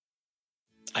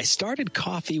I started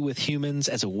Coffee with Humans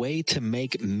as a way to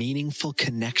make meaningful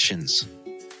connections.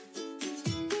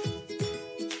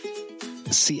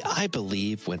 See, I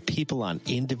believe when people on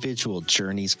individual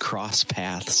journeys cross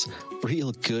paths,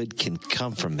 real good can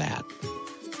come from that.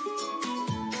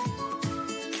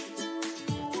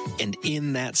 And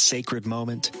in that sacred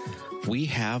moment, we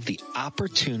have the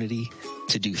opportunity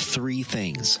to do three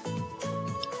things.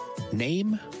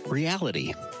 Name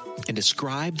reality and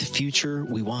describe the future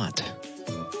we want.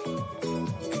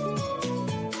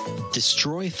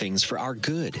 Destroy things for our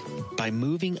good by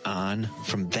moving on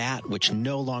from that which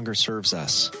no longer serves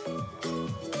us.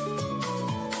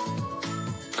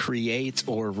 Create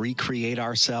or recreate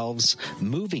ourselves,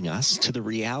 moving us to the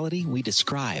reality we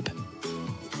describe.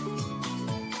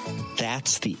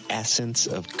 That's the essence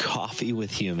of Coffee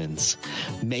with Humans,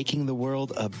 making the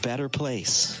world a better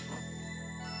place.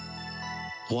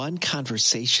 One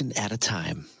conversation at a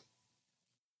time.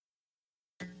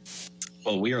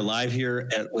 Well, we are live here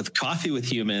with Coffee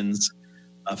with Humans,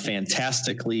 a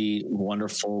fantastically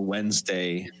wonderful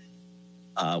Wednesday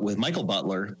with Michael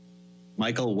Butler.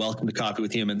 Michael, welcome to Coffee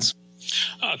with Humans.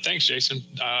 Thanks, Jason.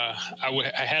 I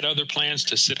had other plans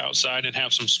to sit outside and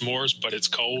have some s'mores, but it's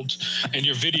cold. And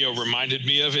your video reminded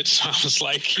me of it. So I was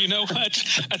like, you know what?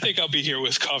 I think I'll be here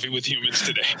with Coffee with Humans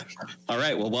today. All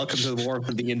right. Well, welcome to the warmth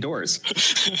of the indoors.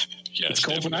 Yes, it's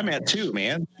cold when I'm at too,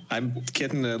 man. I'm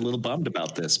getting a little bummed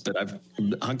about this, but I'm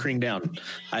hunkering down.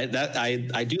 I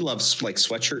do love like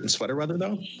sweatshirt and sweater weather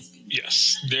though.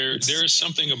 Yes, there is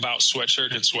something about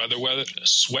sweatshirt and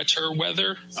sweater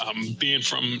weather. Being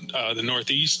from the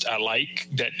Northeast, I like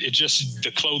that. It just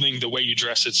the clothing, the way you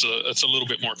dress, it's a little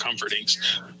bit more comforting.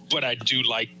 But I do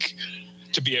like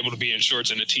to be able to be in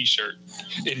shorts and a t-shirt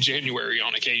in January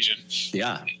on occasion.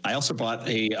 Yeah, I also bought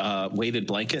a weighted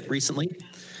blanket recently,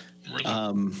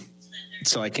 Really?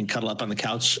 So I can cuddle up on the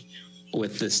couch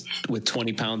with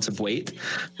 20 pounds of weight,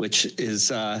 which is.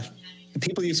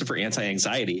 People use it for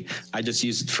anti-anxiety. I just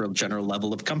use it for a general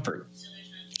level of comfort.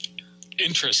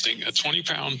 Interesting. A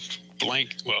 20-pound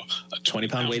blanket. Well, a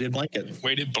 20-pound weighted blanket.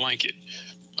 Weighted blanket.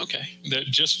 Okay.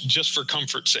 Just for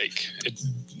comfort's sake.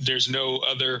 There's no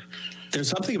other. There's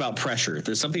something about pressure.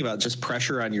 There's something about just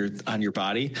pressure on your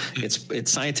body.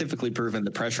 It's scientifically proven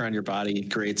that pressure on your body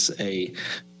creates a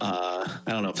I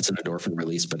don't know if it's an endorphin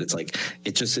release, but it's like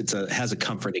it has a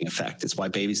comforting effect. It's why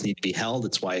babies need to be held.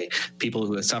 It's why people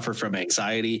who suffer from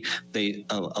anxiety,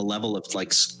 a level of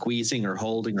like squeezing or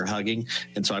holding or hugging.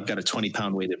 And so I've got a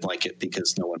 20-pound weighted blanket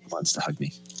because no one wants to hug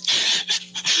me.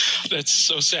 That's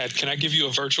so sad. Can I give you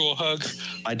a virtual hug?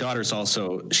 My daughter's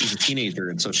she's a teenager,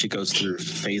 and so she goes through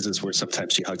phases where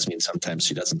sometimes she hugs me and sometimes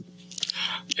she doesn't.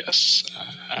 Yes,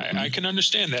 I can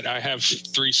understand that. I have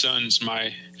three sons.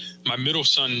 My middle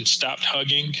son stopped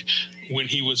hugging when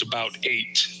he was about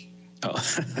 8.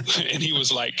 Oh. And he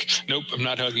was like, nope, I'm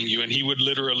not hugging you. And he would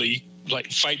literally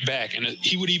like fight back. And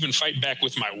he would even fight back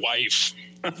with my wife.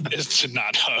 Is to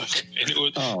not hug. And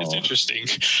it's interesting.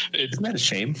 Isn't that a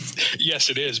shame? Yes,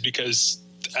 it is, because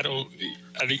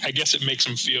I guess it makes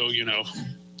them feel,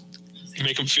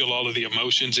 make them feel all of the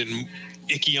emotions and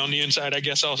icky on the inside, I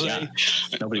guess I'll say.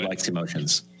 Yeah. Nobody likes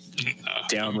emotions.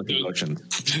 Down with emotions.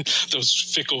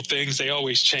 Those fickle things, they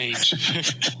always change.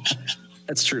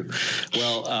 That's true.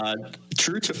 Well,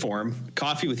 true to form,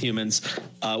 Coffee with Humans.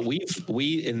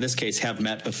 We in this case have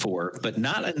met before, but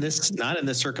not in this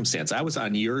circumstance. I was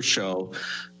on your show,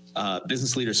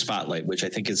 Business Leader Spotlight, which I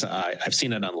think is I've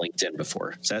seen it on LinkedIn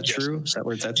before. Is that true? Is that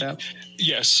where that's at?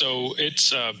 Yes. So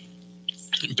it's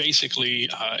basically,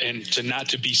 and not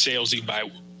to be salesy by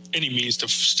any means, to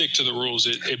stick to the rules.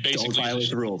 It basically don't violate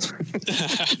the rules.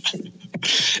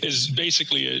 Is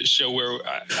basically a show where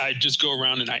I just go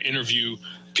around and I interview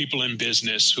people in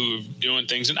business who are doing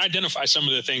things and identify some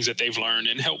of the things that they've learned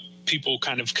and help people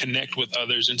kind of connect with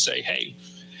others and say, hey,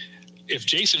 if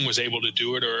Jason was able to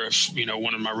do it, or if,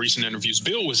 one of my recent interviews,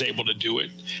 Bill was able to do it,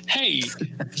 hey,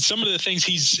 some of the things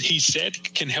he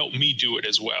said can help me do it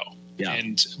as well. Yeah.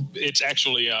 And it's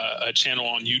actually a channel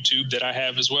on YouTube that I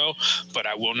have as well, but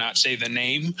I will not say the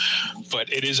name,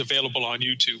 but it is available on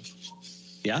YouTube.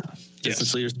 Yeah.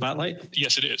 Business Leader Spotlight?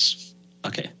 Yes, it is.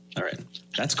 Okay. All right.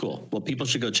 That's cool. Well, people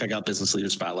should go check out Business Leader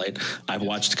Spotlight. I've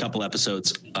watched a couple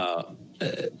episodes,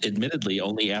 admittedly,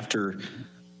 only after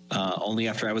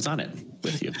I was on it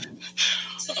with you.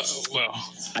 Well,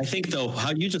 I think though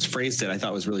how you just phrased it, I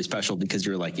thought was really special because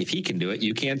you're like, if he can do it,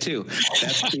 you can too.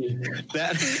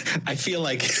 That I feel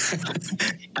like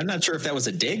I'm not sure if that was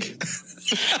a dig.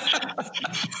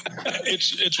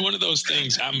 It's one of those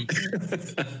things. I'm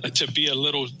to be a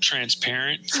little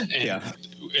transparent,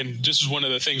 and this is one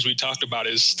of the things we talked about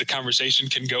is the conversation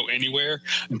can go anywhere.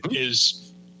 Mm-hmm.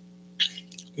 Is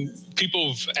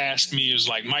people have asked me is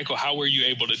like, Michael, how were you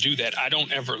able to do that? I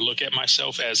don't ever look at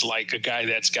myself as like a guy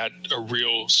that's got a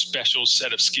real special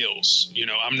set of skills. You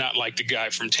know, I'm not like the guy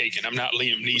from Taken. I'm not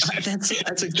Liam Neeson.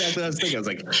 That's exactly what I was thinking. I was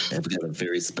like, I've got a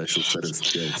very special set of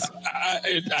skills.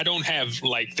 I don't have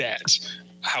like that.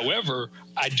 However,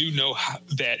 I do know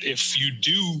that if you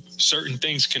do certain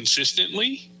things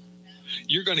consistently,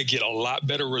 you're going to get a lot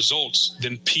better results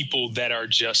than people that are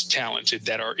just talented,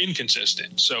 that are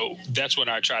inconsistent. So that's what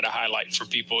I try to highlight for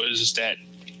people is that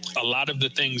a lot of the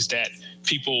things that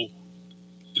people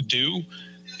do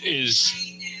is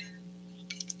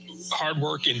hard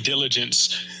work and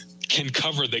diligence can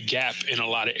cover the gap in a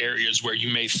lot of areas where you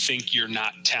may think you're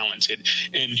not talented.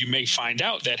 And you may find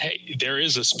out that, hey, there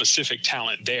is a specific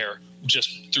talent there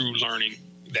just through learning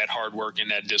that hard work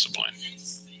and that discipline.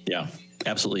 Yeah.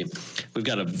 Absolutely. We've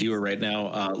got a viewer right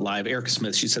now live. Erica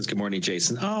Smith, she says, good morning,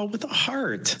 Jason. Oh, with a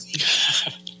heart.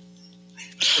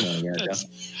 Oh, yeah,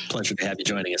 pleasure to have you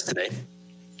joining us today.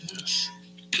 Yes.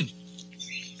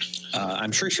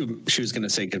 I'm sure she was going to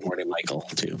say good morning, Michael,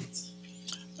 too.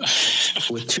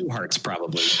 With two hearts,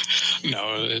 probably.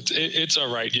 No, it's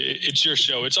all right. It's your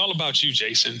show. It's all about you,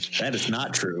 Jason. That is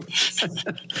not true.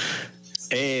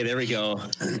 Hey, there we go.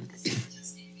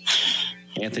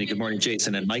 Anthony, good morning,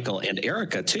 Jason and Michael and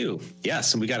Erica too.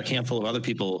 Yes, and we got a handful of other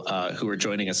people who are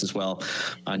joining us as well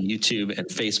on YouTube and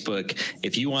Facebook.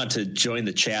 If you want to join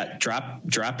the chat,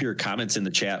 drop your comments in the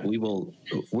chat.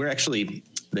 We're actually,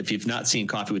 if you've not seen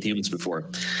Coffee with Humans before,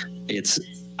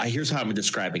 here's how I'm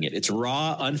describing it. It's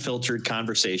raw, unfiltered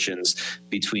conversations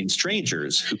between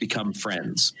strangers who become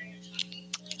friends.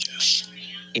 Yes.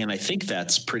 And I think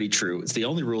that's pretty true. It's the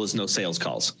only rule is no sales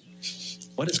calls.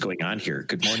 What is going on here?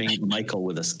 Good morning, Michael,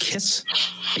 with a kiss.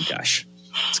 My gosh,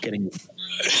 it's getting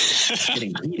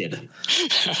heated.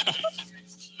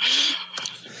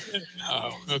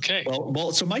 Oh, okay.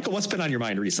 Well, so Michael, what's been on your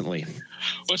mind recently?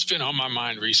 What's been on my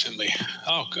mind recently?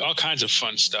 Oh, all kinds of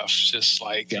fun stuff. Just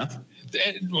like,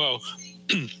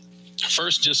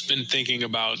 first, just been thinking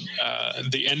about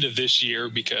the end of this year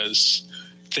because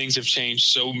things have changed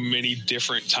so many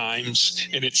different times,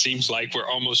 and it seems like we're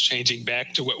almost changing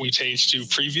back to what we changed to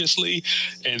previously.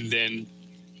 And then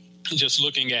just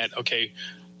looking at, okay,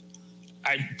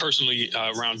 I personally,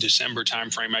 around December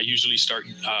timeframe, I usually start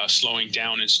slowing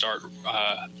down and start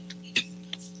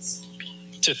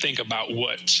to think about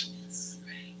what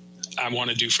I want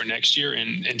to do for next year.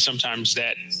 And sometimes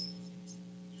that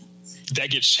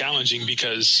gets challenging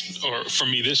because, or for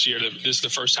me this year, this is the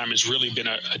first time it's really been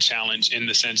a challenge in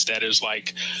the sense that is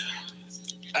like,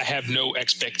 I have no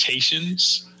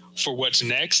expectations for what's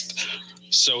next.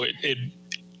 So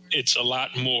it's a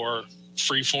lot more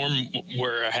freeform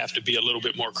where I have to be a little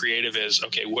bit more creative as,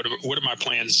 okay, what are my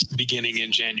plans beginning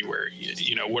in January?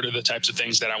 You know, what are the types of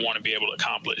things that I want to be able to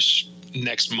accomplish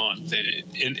next month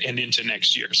and into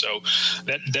next year? So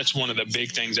that's one of the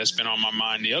big things that's been on my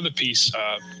mind. The other piece,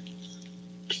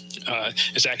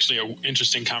 it's actually an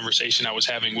interesting conversation I was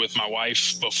having with my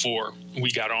wife before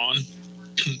we got on.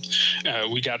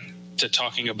 We got to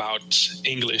talking about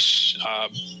English,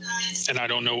 and I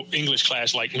don't know, English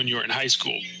class like when you were in high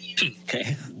school.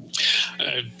 Okay.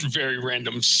 A very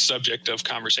random subject of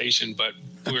conversation, but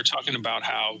we were talking about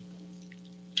how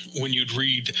when you'd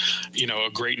read, you know, a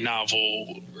great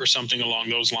novel or something along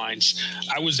those lines,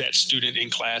 I was that student in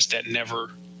class that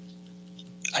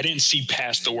I didn't see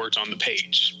past the words on the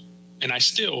page. And I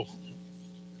still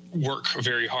work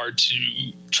very hard to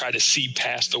try to see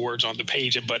past the words on the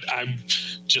page. But I'm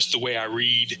just the way I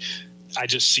read, I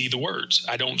just see the words.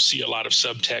 I don't see a lot of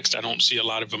subtext. I don't see a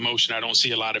lot of emotion. I don't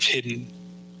see a lot of hidden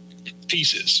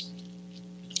pieces.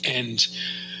 And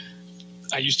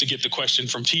I used to get the question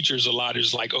from teachers a lot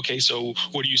is like, okay, so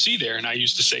what do you see there? And I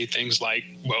used to say things like,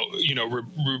 well, you know,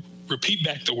 repeat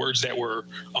back the words that were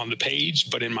on the page,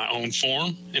 but in my own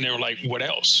form. And they were like, what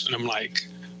else? And I'm like,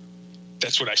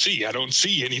 that's what I see. I don't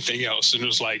see anything else. And it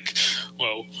was like,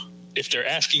 well, if they're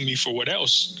asking me for what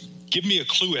else, give me a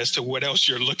clue as to what else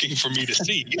you're looking for me to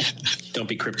see. Don't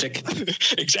be cryptic.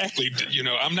 Exactly. You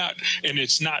know, I'm not, and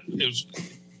it's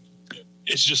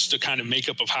just the kind of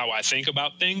makeup of how I think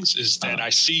about things is that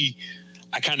I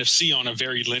kind of see on a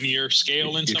very linear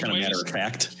scale in some ways. Matter of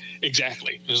fact.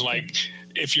 Exactly. It's like,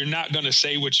 if you're not going to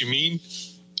say what you mean,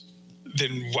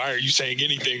 then why are you saying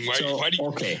anything?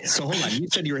 Okay, so hold on. You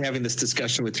said you were having this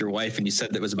discussion with your wife, and you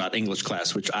said that was about English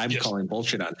class, which I'm calling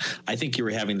bullshit on. I think you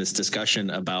were having this discussion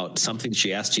about something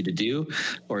she asked you to do,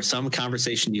 or some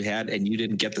conversation you had, and you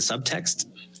didn't get the subtext.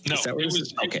 No,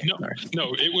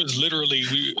 it was literally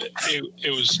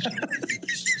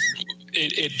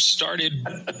it started.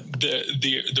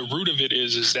 The root of it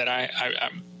is that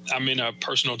I'm in a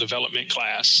personal development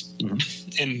class,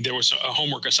 and there was a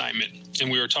homework assignment,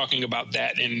 and we were talking about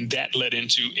that, and that led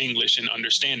into English and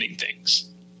understanding things.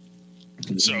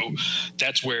 So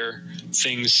that's where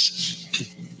things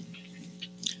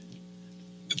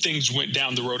went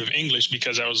down the road of English,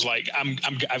 because I was like,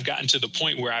 I've gotten to the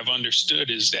point where I've understood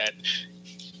is that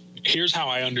here's how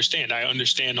I understand. I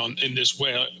understand in this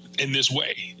way.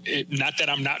 Not that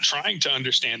I'm not trying to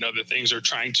understand other things or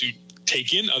trying to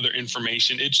take in other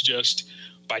information. It's just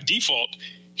by default,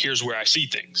 here's where I see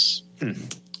things. Do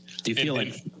you feel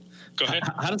go ahead.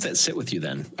 How does that sit with you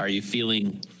then? Are you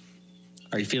feeling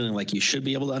like you should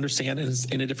be able to understand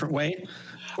it in a different way?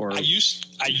 Or I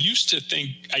used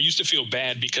to feel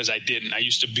bad because I didn't. I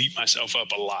used to beat myself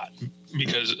up a lot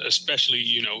because,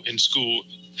 especially, in school,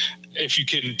 if you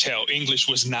couldn't tell, English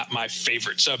was not my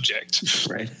favorite subject.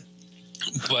 Right.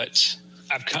 But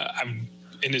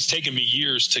and it's taken me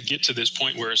years to get to this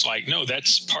point where it's like, no,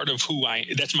 that's part of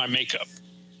that's my makeup.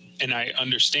 And I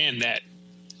understand that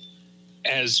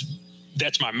as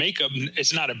that's my makeup.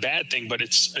 It's not a bad thing, but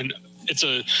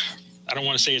I don't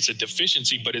want to say it's a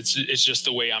deficiency, but it's just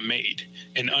the way I'm made.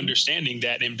 And understanding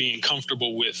that and being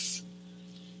comfortable with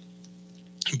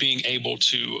being able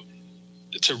to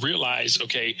realize,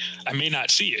 okay, I may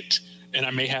not see it, and I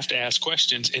may have to ask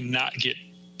questions and not get.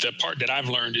 The part that I've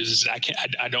learned is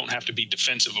I don't have to be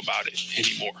defensive about it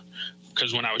anymore.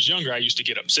 Because when I was younger, I used to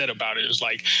get upset about it. It was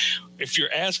like, if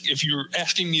you're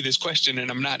asking me this question and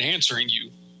I'm not answering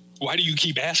you, why do you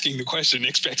keep asking the question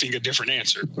expecting a different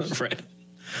answer? Right.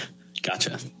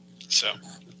 Gotcha. So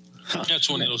that's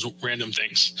one of those random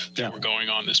things that were going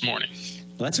on this morning.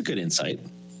 Well, that's a good insight.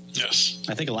 Yes.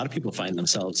 I think a lot of people find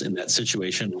themselves in that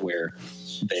situation where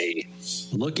they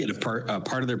look at a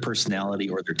part of their personality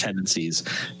or their tendencies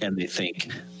and they think,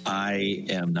 I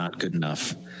am not good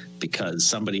enough because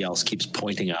somebody else keeps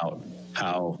pointing out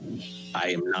how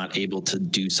I am not able to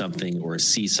do something or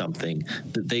see something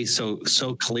that they so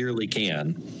clearly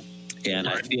can. And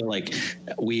I feel like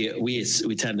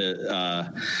we tend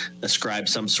to ascribe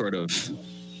some sort of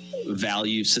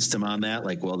value system on that,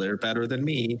 like, well, they're better than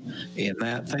me in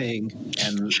that thing,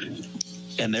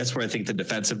 and that's where I think the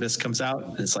defensiveness comes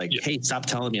out. It's like, hey, stop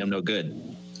telling me I'm no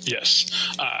good.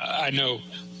 Yes, I know.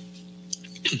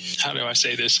 How do I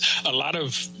say this? A lot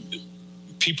of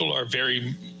people are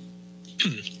very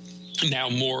now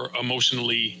more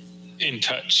emotionally in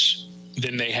touch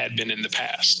than they had been in the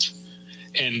past.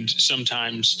 And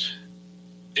sometimes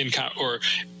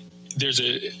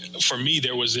for me,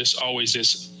 there was always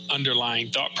this underlying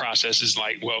thought process is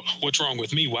like, well, what's wrong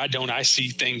with me? Why don't I see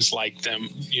things like them?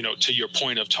 To your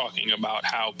point of talking about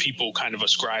how people kind of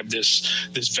ascribe this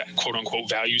quote unquote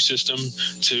value system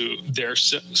to their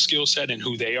skill set and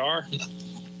who they are.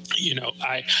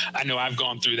 I know I've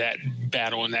gone through that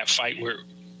battle and that fight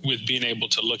with being able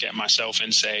to look at myself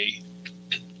and say,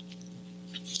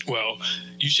 well,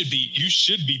 you should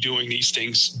be doing these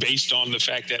things based on the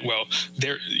fact that, well,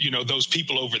 those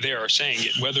people over there are saying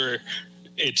it, whether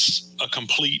it's a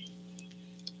complete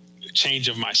change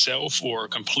of myself or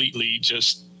completely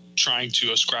just trying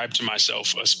to ascribe to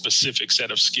myself a specific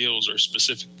set of skills or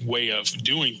specific way of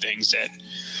doing things that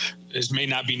may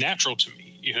not be natural to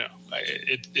me.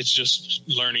 It's just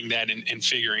learning that and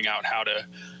figuring out how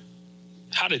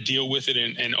to deal with it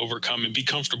and overcome and be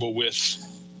comfortable with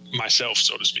myself,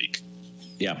 so to speak.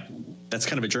 Yeah, that's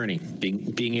kind of a journey,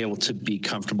 being able to be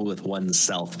comfortable with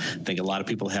oneself. I think a lot of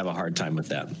people have a hard time with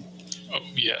that. Oh,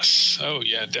 yes. Oh,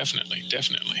 yeah, definitely.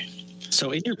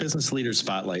 So in your business leader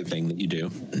spotlight thing that you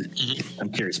do, I'm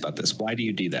curious about this. Why do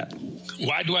you do that?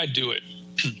 Why do I do it?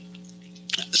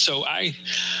 So I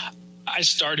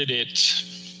started it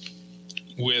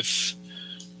with,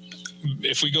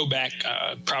 if we go back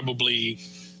probably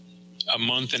a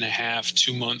month and a half,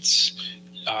 2 months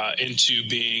into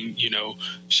being,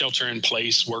 shelter in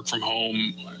place, work from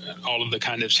home, all of the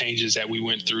kind of changes that we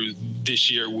went through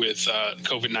this year with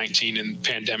COVID-19 and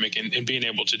pandemic and being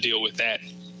able to deal with that.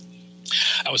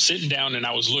 I was sitting down and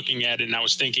I was looking at it and I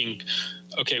was thinking,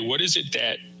 okay, what is it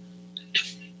that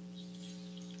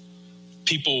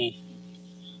people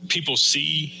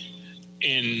see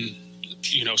in,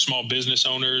 small business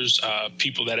owners,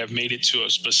 people that have made it to a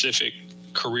specific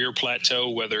career plateau,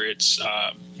 whether it's,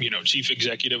 chief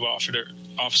executive officer,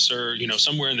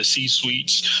 somewhere in the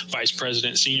C-suites, vice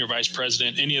president, senior vice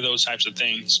president, any of those types of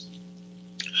things.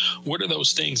 What are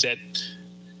those things that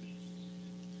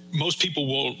most people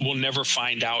will never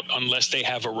find out unless they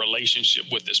have a relationship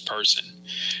with this person?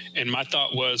 And my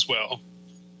thought was, well,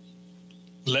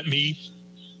 let me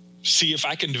see if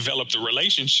I can develop the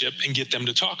relationship and get them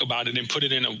to talk about it and put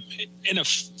it in a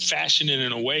fashion and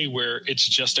in a way where it's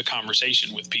just a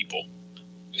conversation with people,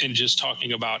 and just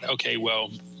talking about, okay, well,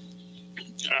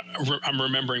 I'm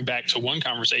remembering back to one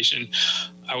conversation.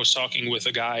 I was talking with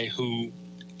a guy who,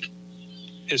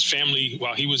 his family,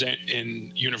 while he was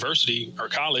in university or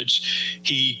college,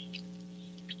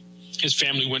 his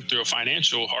family went through a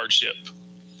financial hardship,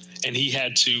 and he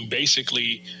had to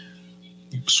basically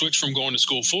switch from going to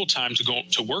school full time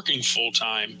to working full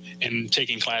time and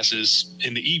taking classes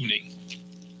in the evening.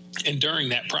 And during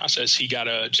that process, he got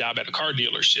a job at a car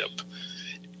dealership.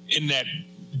 In that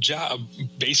job,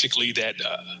 basically that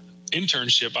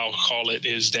internship, I'll call it,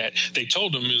 is that they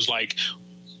told him, is like,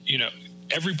 you know,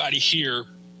 everybody here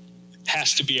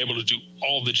has to be able to do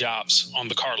all the jobs on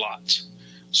the car lots.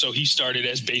 So he started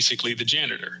as basically the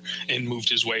janitor and moved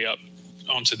his way up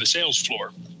onto the sales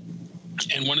floor.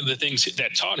 And one of the things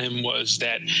that taught him was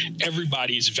that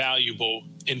everybody's valuable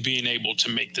in being able to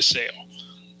make the sale.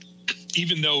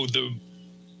 Even though the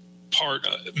part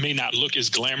may not look as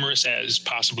glamorous as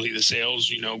possibly the sales,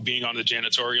 you know, being on the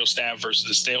janitorial staff versus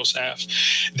the sales staff,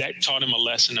 that taught him a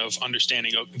lesson of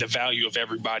understanding the value of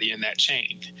everybody in that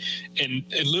chain. And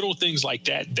little things like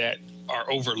that are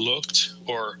overlooked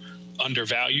or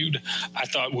undervalued, I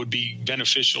thought would be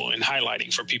beneficial in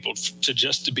highlighting for people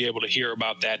to be able to hear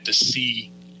about that, to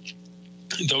see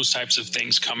those types of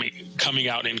things coming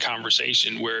out in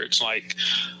conversation, where it's like,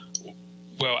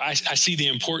 well, I see the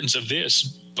importance of this,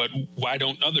 but why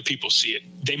don't other people see it?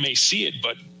 They may see it,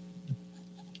 but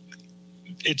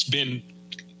it's been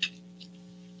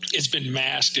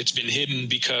masked, it's been hidden,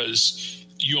 because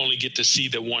you only get to see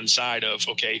the one side of,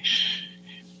 okay,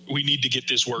 we need to get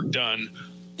this work done.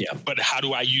 Yeah. But how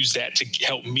do I use that to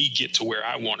help me get to where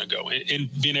I want to go? And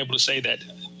being able to say that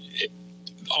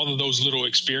all of those little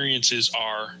experiences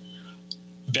are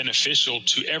beneficial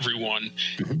to everyone,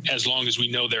 as long as we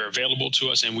know they're available to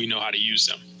us and we know how to use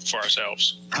them for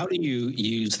ourselves. How do you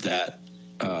use that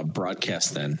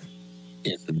broadcast then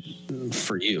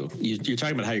for you? You're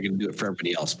talking about how you're going to do it for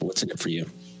everybody else, but what's in it for you?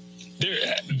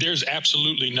 There's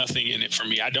absolutely nothing in it for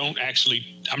me.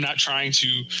 I'm not trying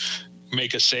to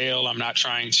make a sale. I'm not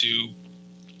trying to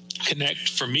connect.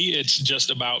 For me, it's just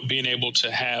about being able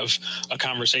to have a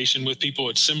conversation with people.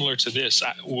 It's similar to this.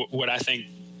 What I think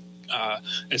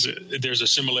there's a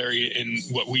similarity in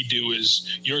what we do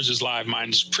is yours is live,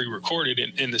 mine's pre-recorded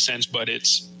in the sense, but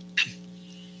it's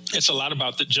a lot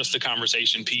about just the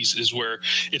conversation piece, is where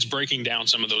it's breaking down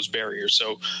some of those barriers.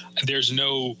 So there's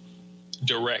no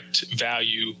direct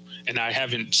value, and I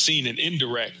haven't seen an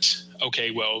indirect, okay,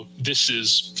 well, this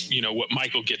is, what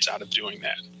Michael gets out of doing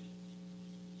that.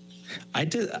 I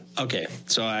did. Okay.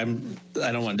 So I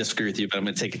don't want to disagree with you, but I'm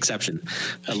going to take exception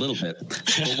a little bit.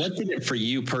 But what did it for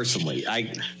you personally?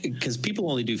 Because people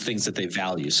only do things that they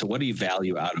value. So what do you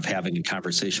value out of having a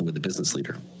conversation with a business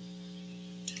leader?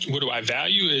 What do I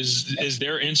value is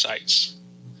their insights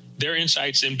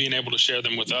in being able to share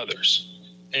them with others.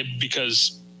 And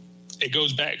because it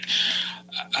goes back,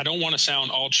 I don't want to sound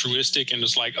altruistic and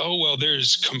it's like, oh, well,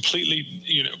 there's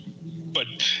completely, but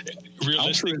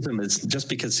altruism is just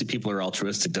because people are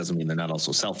altruistic doesn't mean they're not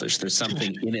also selfish. There's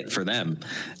something in it for them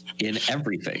in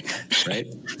everything, right?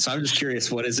 So I'm just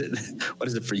curious, what is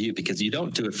it for you? Because you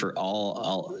don't do it for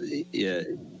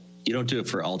you don't do it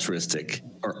for altruistic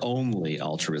or only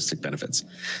altruistic benefits.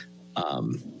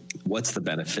 What's the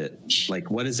benefit? Like,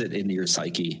 what is it in your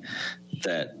psyche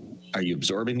that are you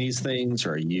absorbing these things,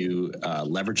 or are you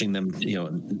leveraging them,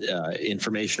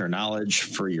 information or knowledge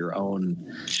for your own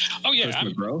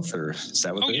personal growth, or is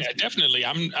that what it is? Yeah, definitely.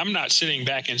 I'm not sitting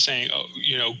back and saying,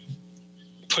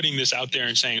 putting this out there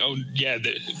and saying,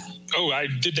 I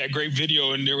did that great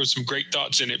video and there was some great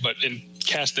thoughts in it, but in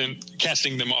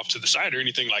casting them off to the side or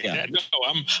anything like that. No,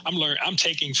 I'm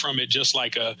taking from it just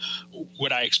like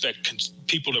what I expect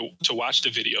people to watch the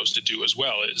videos to do as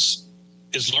well, is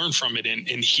learn from it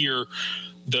and hear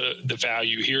the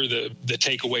value, hear the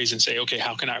takeaways, and say, okay,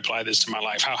 how can I apply this to my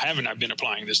life? How haven't I been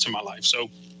applying this to my life? So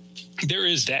there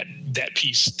is that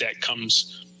piece that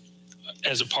comes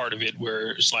as a part of it,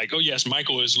 where it's like, oh yes,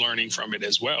 Michael is learning from it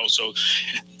as well. So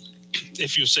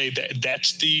if you say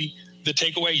that's the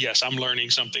takeaway, yes, I'm learning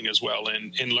something as well,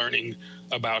 and learning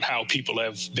about how people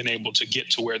have been able to get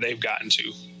to where they've gotten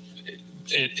to,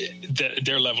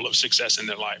 their level of success in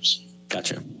their lives.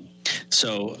 Gotcha.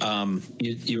 So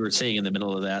you were saying in the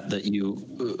middle of that you,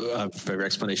 for your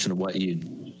explanation of why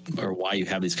you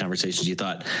have these conversations, you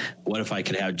thought, what if I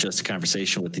could have just a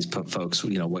conversation with these folks?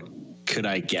 What could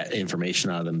I get information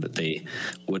out of them that they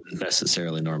wouldn't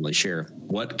necessarily normally share?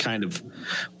 What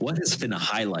has been a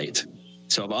highlight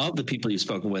So of all the people you've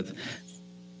spoken with,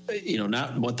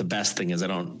 not what the best thing is. I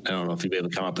don't know if you'll be able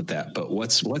to come up with that, but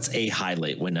what's a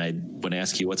highlight when I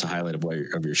ask you what's a highlight of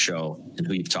your show and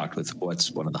who you've talked with?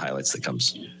 What's one of the highlights that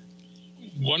comes?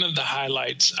 One of the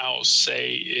highlights I'll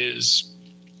say is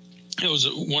it was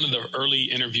one of the early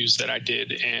interviews that I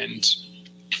did, and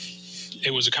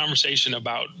it was a conversation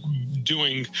about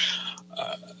doing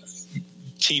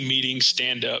team meetings,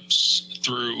 stand-ups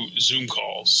through Zoom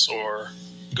calls or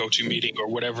GoToMeeting or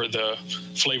whatever the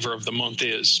flavor of the month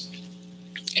is.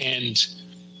 And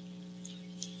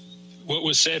what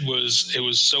was said was, it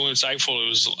was so insightful. It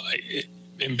was like,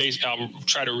 and basically, I'll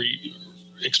try to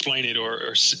explain it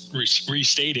or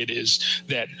restate it, is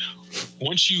that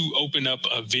once you open up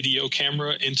a video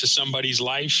camera into somebody's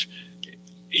life,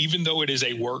 even though it is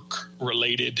a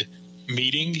work-related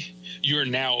meeting, you're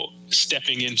now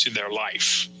stepping into their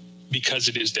life because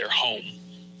it is their home.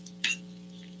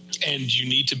 And you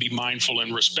need to be mindful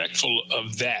and respectful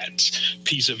of that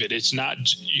piece of it. It's not,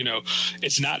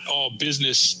 it's not all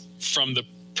business from the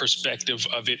perspective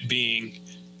of it being,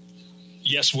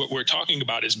 yes, what we're talking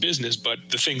about is business, but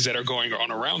the things that are going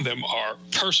on around them are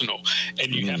personal.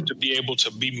 And you have to be able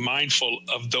to be mindful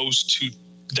of those two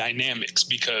dynamics,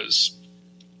 because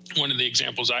one of the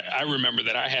examples I remember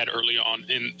that I had early on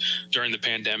during the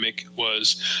pandemic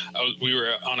was we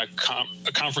were on a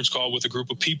conference call with a group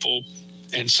of people,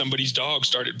 and somebody's dog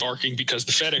started barking because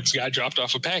the FedEx guy dropped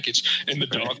off a package, and the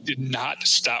dog did not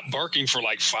stop barking for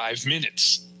like 5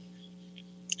 minutes.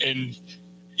 And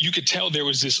you could tell there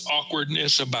was this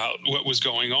awkwardness about what was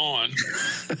going on.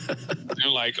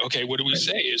 They're like, okay, what do we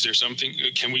say? Is there something,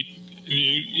 can we,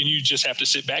 and you just have to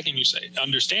sit back and you say,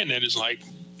 understand that is like,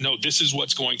 no, this is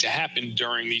what's going to happen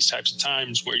during these types of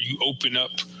times where you open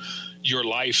up your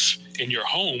life in your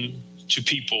home to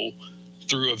people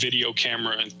through a video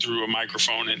camera and through a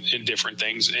microphone and different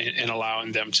things, and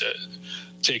allowing them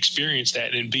to experience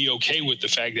that and be okay with the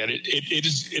fact that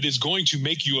it is going to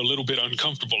make you a little bit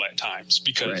uncomfortable at times,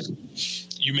 because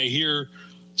you may hear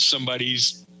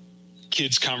somebody's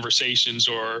kids' conversations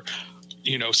or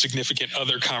significant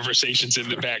other conversations in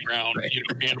the background,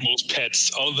 animals,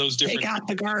 pets, all of those different. Take out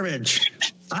the garbage.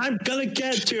 I'm gonna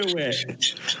get to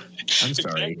it. I'm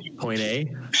sorry. Exactly. Point A.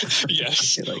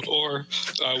 Yes. Or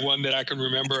one that I can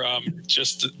remember. I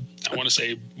want to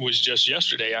say was just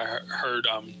yesterday. I heard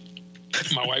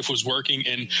my wife was working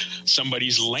and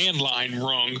somebody's landline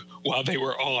rung while they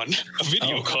were on a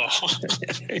video call,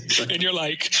 and you're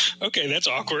like, okay, that's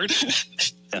awkward.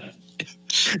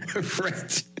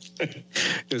 Right.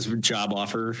 There's a job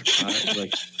offer.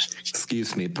 Like,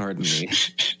 excuse me, pardon me.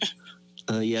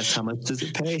 Yes, how much does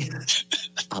it pay?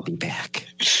 I'll be back.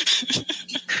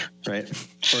 Right?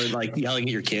 Or like yelling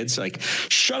at your kids, like,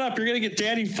 shut up, you're going to get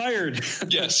daddy fired.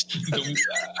 Yes.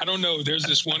 I don't know. There's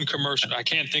this one commercial. I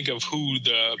can't think of who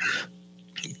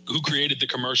created the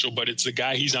commercial, but it's the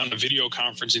guy, he's on a video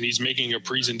conference and he's making a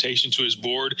presentation to his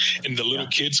board, and the little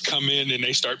kids come in and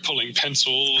they start pulling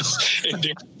pencils and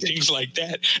different things like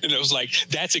that. And it was like,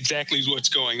 that's exactly what's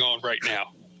going on right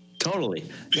now.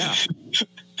 Totally. Yeah.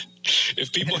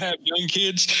 If people have young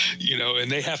kids,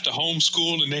 and they have to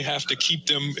homeschool and they have to keep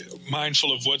them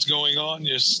mindful of what's going on,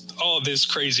 there's all this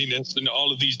craziness and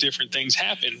all of these different things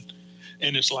happen.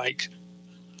 And it's like,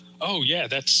 oh yeah,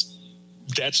 that's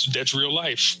real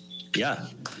life. Yeah.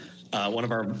 One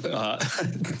of our,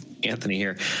 Anthony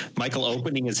here, Michael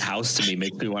opening his house to me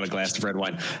makes me want a glass of red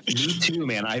wine. Me too,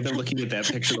 man. I've been looking at that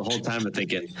picture the whole time and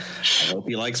thinking, I hope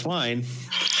he likes wine.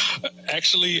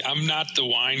 Actually, I'm not the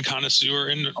wine connoisseur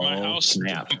in my house.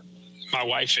 Snap. My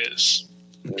wife is.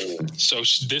 So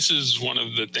this is one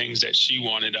of the things that she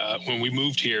wanted. When we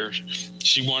moved here,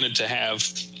 she wanted to have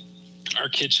our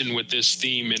kitchen with this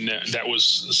theme, and that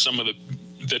was some of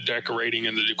the decorating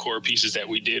and the decor pieces that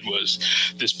we did was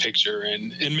this picture,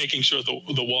 and making sure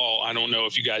the wall, I don't know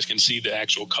if you guys can see the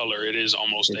actual color. It is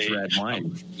almost it's red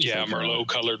wine. A Merlot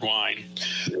colored wine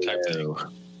type thing.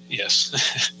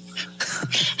 Yes.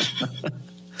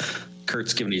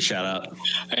 Kurt's giving you a shout out.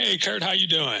 Hey, Kurt, how you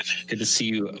doing? Good to see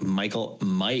you, Mike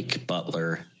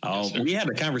Butler. Oh, yes, we had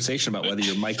a conversation about whether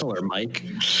you're Michael or Mike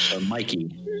or Mikey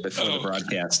before the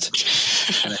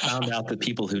broadcast, and I found out that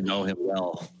people who know him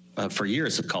well for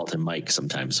years have called him Mike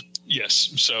sometimes.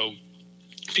 Yes, so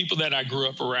people that I grew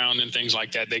up around and things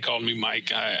like that, they called me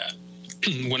Mike.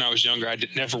 When I was younger, I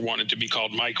never wanted to be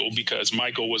called Michael, because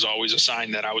Michael was always a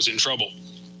sign that I was in trouble.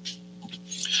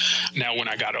 Now, when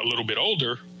I got a little bit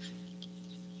older,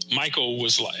 Michael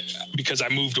was like, because I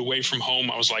moved away from home,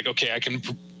 I was like, okay, I can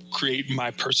create my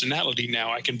personality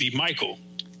now. I can be Michael.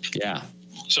 Yeah.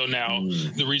 So now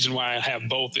the reason why I have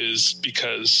both is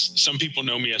because some people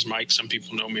know me as Mike, some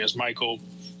people know me as Michael,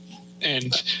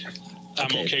 and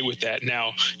I'm okay with that.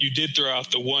 Now, you did throw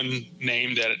out the one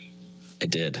name that I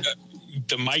did,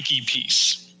 the Mikey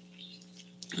piece.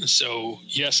 So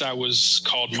yes, I was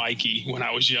called Mikey when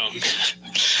I was young.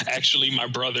 Actually, my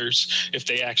brothers, if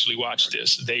they actually watch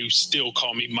this, they still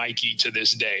call me Mikey to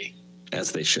this day.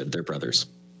 As they should. They're brothers.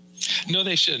 No,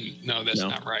 they shouldn't. No, that's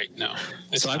not right. No.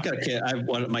 So I've got a kid. I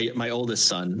have my oldest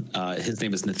son. His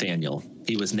name is Nathaniel.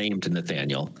 He was named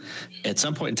Nathaniel. At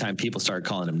some point in time, people started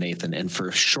calling him Nathan, and for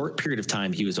a short period of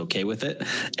time, he was okay with it.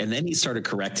 And then he started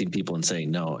correcting people and saying,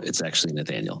 "No, it's actually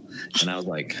Nathaniel." And I was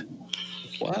like,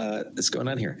 what is going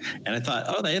on here? And I thought,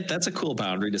 oh, that's a cool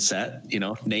boundary to set. You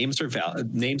know, names are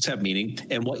valid. Names have meaning.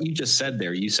 And what you just said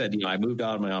there, you said, you know, I moved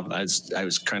out of my own. I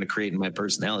was kind of creating my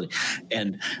personality,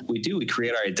 and we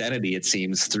create our identity. It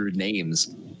seems through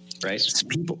names, right? So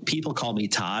people call me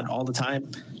Todd all the time.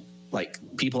 Like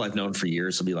people I've known for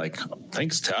years will be like,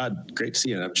 thanks, Todd. Great to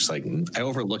see you. And I'm just like, I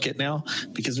overlook it now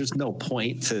because there's no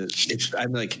point to it.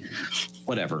 I'm like,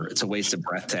 whatever. It's a waste of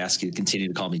breath to ask you to continue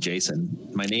to call me Jason.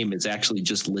 My name is actually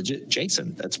just legit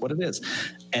Jason. That's what it is.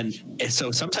 And so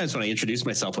sometimes when I introduce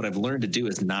myself, what I've learned to do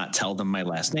is not tell them my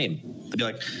last name. They'll be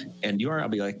like, and you are? I'll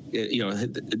be like, you know,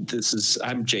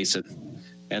 I'm Jason.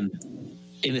 And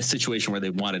in a situation where they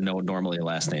want to know normally a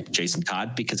last name, Jason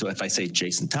Todd, because if I say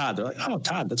Jason Todd, they're like, oh,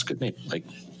 Todd, that's a good name. Like,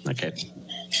 okay,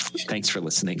 thanks for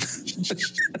listening.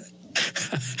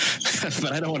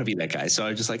 But I don't want to be that guy. So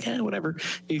I'm just like, whatever.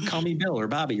 You can call me Bill or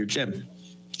Bobby or Jim.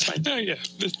 It's fine. Yeah.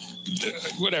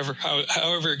 Whatever.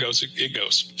 However it goes, it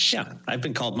goes. Yeah. I've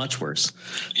been called much worse.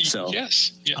 So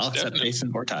yes, I'll accept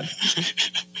Jason or Todd.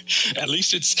 At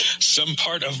least it's some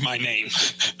part of my name.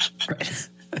 Right.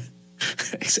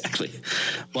 Exactly.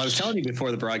 Well, I was telling you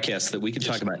before the broadcast that we could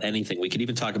talk about anything. We could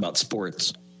even talk about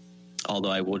sports,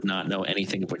 although I would not know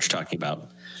anything of what you're talking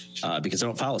about because I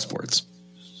don't follow sports.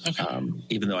 Okay.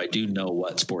 Even though I do know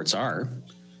what sports are,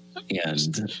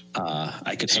 and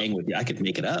I could hang with you. I could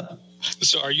make it up.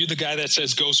 So are you the guy that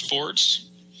says go sports?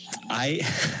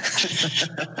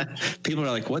 People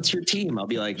are like, what's your team? I'll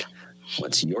be like,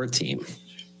 what's your team?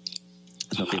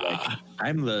 And they'll be like,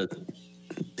 I'm the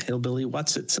Hillbilly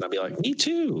Whatsits, and I'll be like, me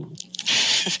too.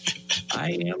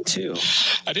 I am too.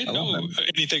 I didn't know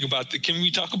anything about can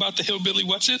we talk about the Hillbilly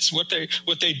Whatsits? What they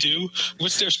do?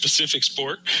 What's their specific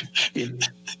sport?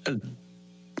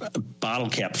 Bottle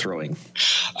cap throwing.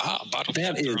 Bottle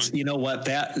cap throwing. You know what?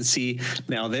 Now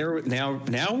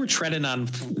we're treading on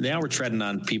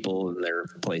people in their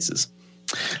places.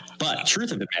 But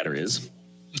truth of the matter is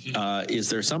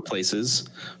there some places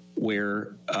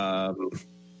where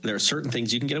there are certain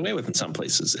things you can get away with in some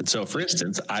places. And so, for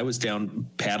instance, I was down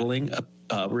paddling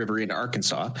a river in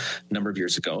Arkansas a number of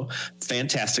years ago.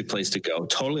 Fantastic place to go.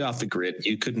 Totally off the grid.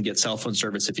 You couldn't get cell phone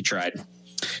service if you tried.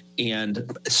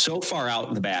 And so far out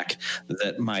in the back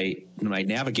that my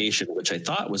navigation, which I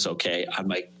thought was okay on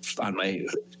my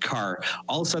car,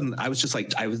 all of a sudden I was just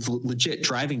like, I was legit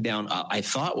driving down, I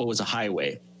thought what was a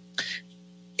highway.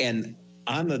 And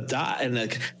on the dot, and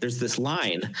there's this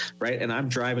line, right? And I'm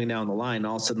driving down the line, and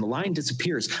all of a sudden the line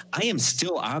disappears. I am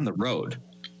still on the road.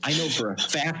 I know for a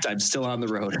fact I'm still on the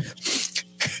road.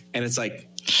 And it's like,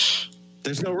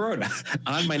 there's no road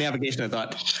on my navigation. I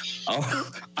thought,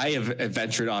 I have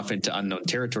ventured off into unknown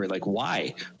territory. Like,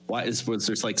 why? Was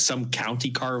there like some county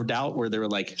carved out where they were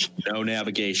like, no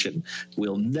navigation,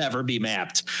 we'll never be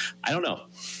mapped? I don't know.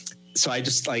 So I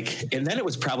just and then it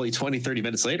was probably 20, 30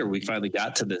 minutes later, we finally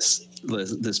got to this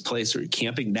place where we're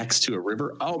camping next to a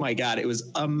river. Oh my God, it was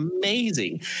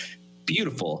amazing.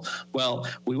 Beautiful. Well,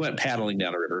 we went paddling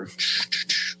down the river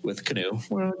with a canoe.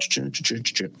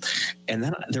 And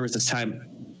then there was this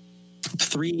time,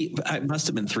 it must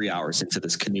have been 3 hours into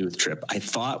this canoe trip. I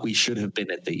thought we should have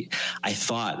been at the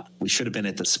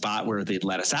spot where they'd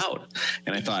let us out.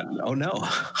 And I thought, oh no,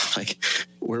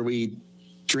 were we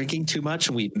drinking too much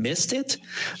and we missed it?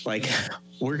 Like,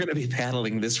 we're going to be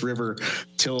paddling this river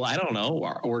till, I don't know,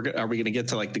 are we going to get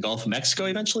to the Gulf of Mexico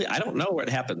eventually? I don't know what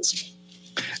happens.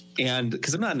 And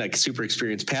because I'm not a super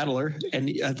experienced paddler,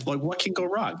 and what can go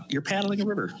wrong? You're paddling a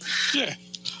river. Yeah.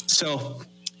 So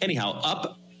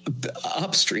anyhow,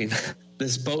 upstream,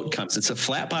 this boat comes. It's a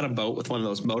flat bottom boat with one of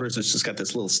those motors that's just got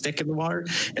this little stick in the water.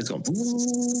 And it's going,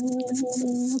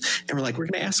 and we're like, we're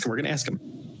going to ask him.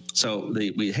 So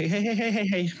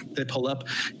hey, they pull up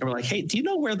and we're like, hey, do you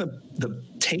know where the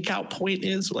takeout point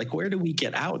is? Like, where do we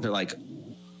get out? And they're like,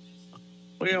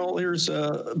 well, there's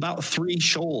about 3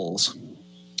 shoals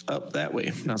up that way.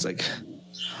 And I was like,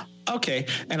 okay.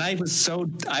 And I was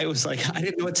like, I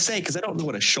didn't know what to say because I don't know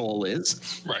what a shoal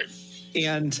is. Right.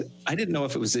 And I didn't know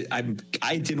if it was, I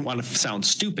didn't want to sound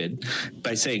stupid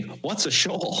by saying, what's a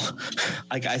shoal?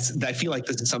 Like, I feel like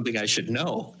this is something I should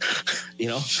know, you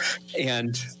know?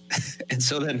 And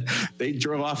so then they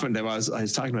drove off, and I was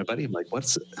talking to my buddy. I'm like,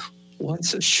 what's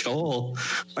a shoal?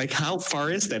 Like, how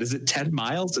far is that? Is it 10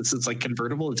 miles? It's like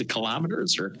convertible into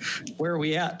kilometers, or where are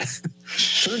we at?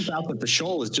 Turns out that the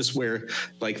shoal is just where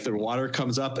like the water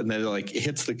comes up and then like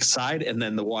hits the side, and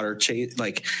then the water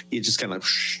like you just kind of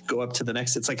go up to the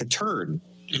next. It's like a turn.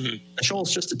 Mm-hmm. A shoal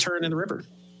is just a turn in the river.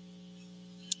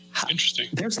 Interesting.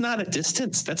 There's not a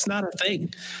distance. That's not a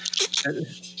thing.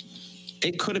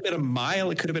 It could have been a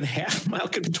mile. It could have been half a mile.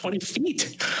 It could have been 20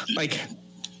 feet. Like,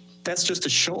 that's just a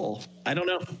shoal. I don't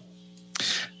know.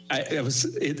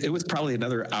 It was probably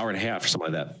another hour and a half or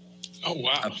something like that. Oh,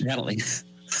 wow. Paddling.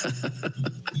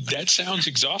 That sounds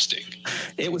exhausting.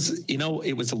 It was too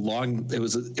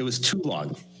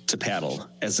long to paddle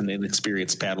as an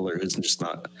inexperienced paddler who's just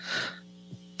not.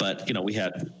 But, you know, we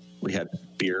had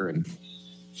beer and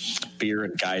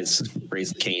guys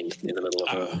raising cane in the middle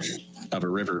of a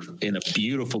river in a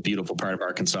beautiful, beautiful part of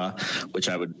Arkansas, which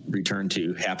I would return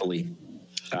to happily.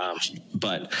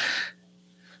 But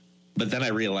then I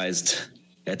realized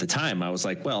at the time, I was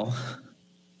like, well,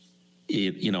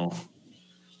 you know,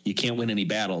 you can't win any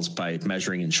battles by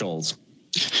measuring in shoals.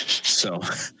 So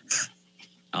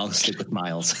I'll stick with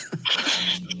miles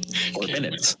or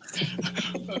minutes.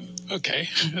 Okay.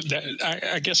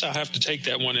 I guess I'll have to take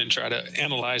that one and try to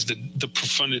analyze the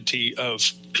profundity of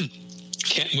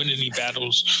can't win any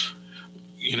battles,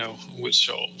 you know, with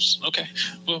shoals. Okay.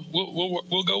 Well,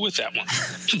 we'll go with that one.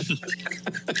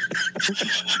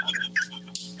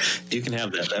 You can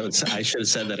have that. I should have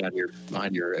said that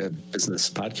on your business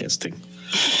podcasting.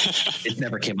 It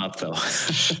never came up though.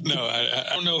 No, I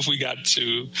don't know if we got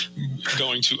to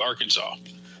going to Arkansas,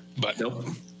 but nope,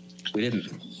 we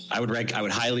didn't. I would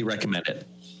highly recommend it.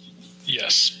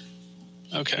 Yes.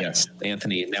 Okay. Yes,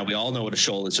 Anthony. Now we all know what a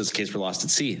shoal is, just in case we're lost at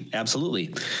sea.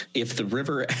 Absolutely. If the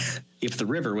river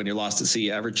when you're lost at sea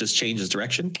ever just changes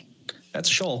direction, that's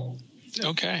a shoal.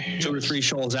 Okay. 2 or 3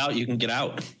 shoals out, you can get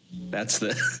out. That's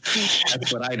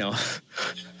what I know.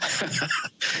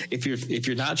 If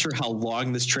you're not sure how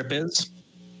long this trip is,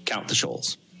 count the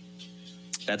shoals.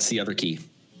 That's the other key.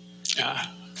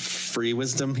 Free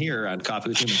wisdom here on Coffee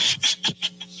with Humans.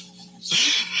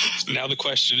 Now the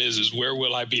question is where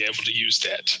will I be able to use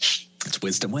that? It's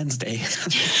Wisdom Wednesday.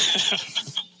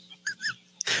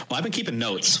 Well, I've been keeping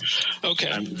notes.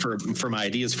 Okay. For my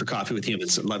ideas for Coffee with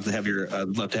Humans. I'd love to have your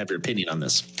opinion on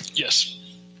this. Yes.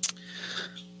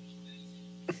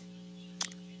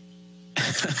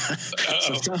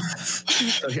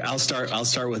 Okay, I'll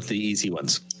start with the easy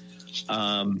ones.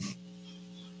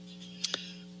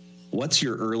 What's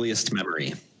your earliest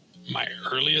memory? My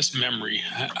earliest memory,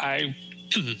 I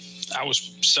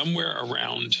was somewhere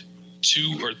around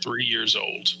 2 or 3 years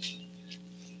old,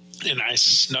 and I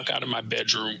snuck out of my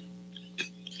bedroom,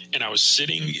 and I was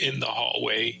sitting in the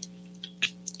hallway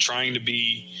trying to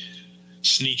be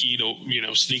sneaky to, you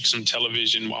know, sneak some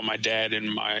television while my dad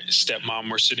and my stepmom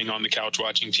were sitting on the couch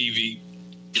watching TV.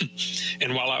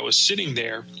 And while I was sitting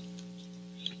there,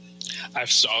 I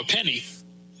saw a penny.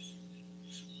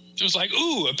 It was like,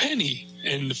 ooh, a penny.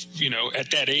 And, you know,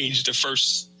 at that age, the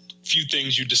first few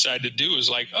things you decide to do is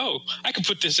like, oh, I can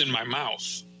put this in my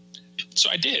mouth.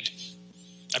 So I did.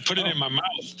 I put it in my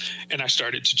mouth and I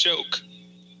started to choke.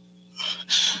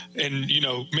 And, you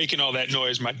know, making all that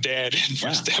noise, my dad and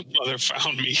my stepmother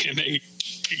found me and they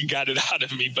got it out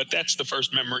of me. But that's the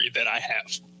first memory that I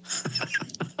have.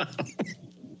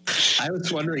 I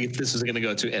was wondering if this was going to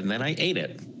go to, and then I ate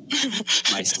it.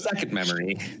 My second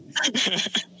memory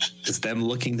is them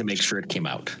looking to make sure it came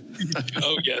out.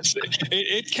 Oh, yes.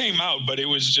 It came out, but it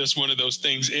was just one of those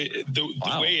things. The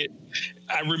way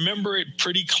I remember it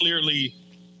pretty clearly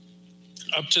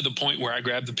up to the point where I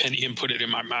grabbed the penny and put it in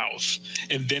my mouth.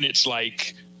 And then it's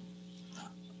like,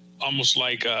 almost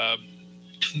like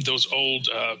those old,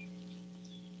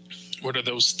 what are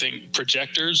those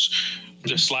projectors?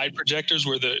 The slide projectors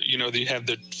where they have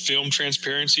the film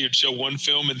transparency. It'd show one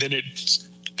film and then it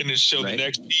show the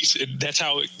next piece. That's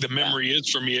how the memory is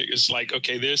for me. It's like,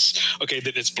 okay, then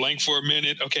it's blank for a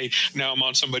minute. Okay, now I'm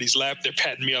on somebody's lap. They're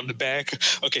patting me on the back.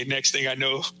 Okay, next thing I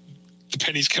know, the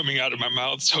penny's coming out of my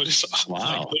mouth. So it's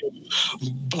like little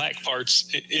black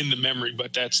parts in the memory,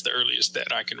 but that's the earliest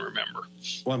that I can remember.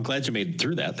 Well, I'm glad you made it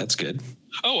through that. That's good.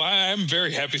 Oh, I'm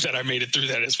very happy that I made it through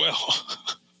that as well.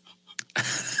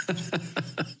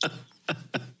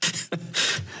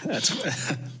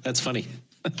 That's funny.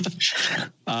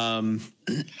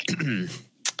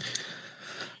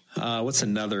 What's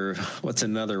another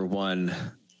one?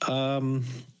 I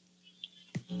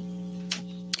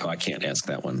can't ask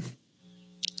that one.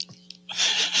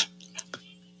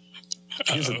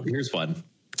 Here's one.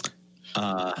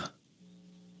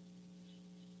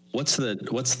 What's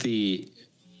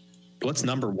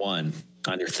number one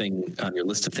on your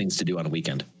list of things to do on a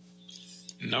weekend?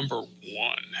 Number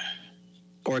one.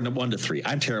 Or 1 to 3.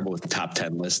 I'm terrible with the top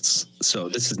 10 lists, so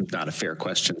this is not a fair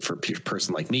question for a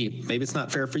person like me. Maybe it's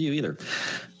not fair for you either.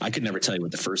 I could never tell you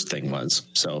what the first thing was.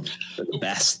 So the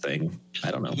best thing, I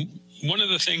don't know. One of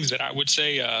the things that I would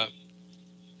say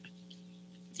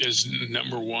is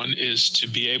number one is to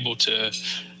be able to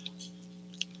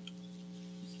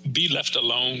be left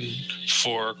alone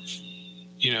for,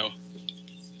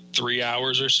 3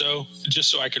 hours or so,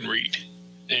 just so I can read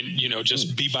and,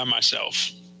 just be by myself.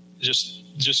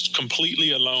 Just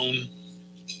completely alone,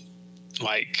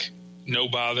 like no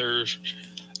bother,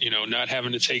 not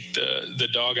having to take the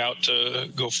dog out to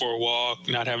go for a walk,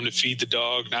 not having to feed the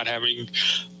dog, not having,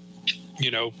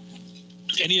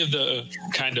 any of the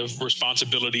kind of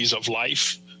responsibilities of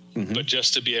life, but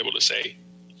just to be able to say,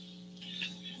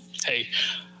 hey,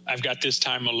 I've got this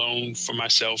time alone for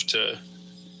myself to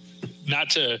not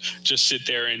to just sit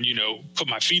there and, put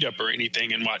my feet up or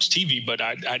anything and watch TV, but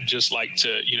I'd just like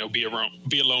to,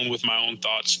 be alone with my own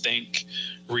thoughts, think,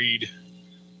 read,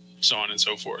 so on and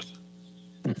so forth.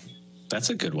 That's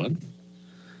a good one.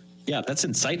 Yeah, that's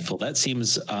insightful. That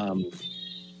seems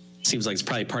like it's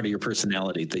probably part of your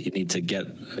personality that you need to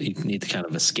kind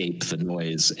of escape the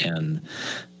noise and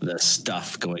the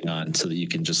stuff going on so that you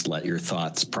can just let your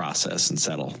thoughts process and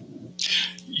settle.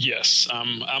 Yes.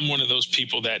 I'm one of those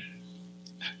people that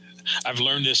I've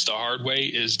learned this the hard way,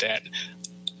 is that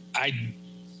I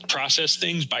process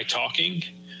things by talking.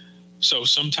 So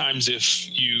sometimes if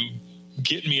you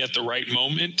get me at the right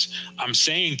moment, I'm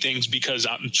saying things because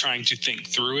I'm trying to think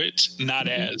through it, not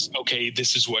as, okay,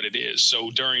 this is what it is.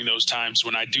 So during those times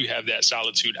when I do have that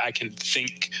solitude, I can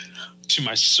think to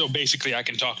myself. So basically I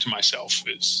can talk to myself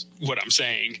is what I'm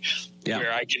saying,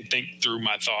 where I can think through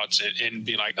my thoughts and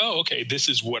be like, oh, okay, this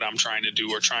is what I'm trying to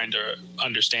do, or trying to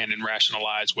understand and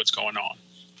rationalize what's going on.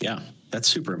 Yeah. That's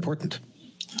super important.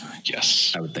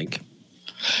 Yes. I would think.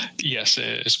 Yes.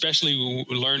 Especially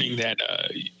learning that,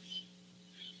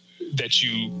 that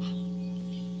you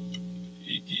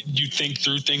think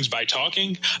through things by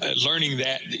talking, learning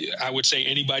that. I would say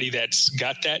anybody that's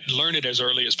got that, learn it as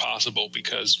early as possible,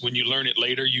 because when you learn it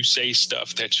later, you say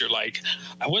stuff that you're like,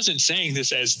 I wasn't saying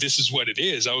this as this is what it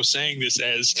is. I was saying this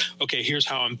as, okay, here's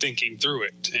how I'm thinking through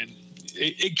it. And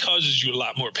it causes you a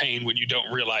lot more pain when you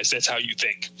don't realize that's how you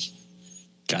think.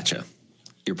 Gotcha.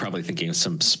 You're probably thinking of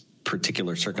some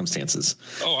particular circumstances.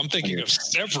 Oh, I'm thinking of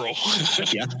several.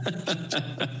 Yeah.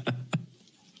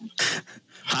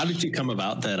 How did you come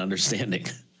about that understanding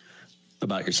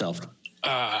about yourself?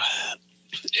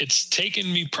 It's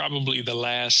taken me probably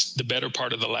the better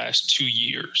part of the last 2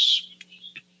 years.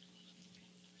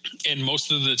 And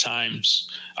most of the times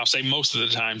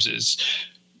is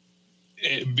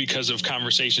because of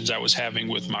conversations I was having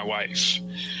with my wife.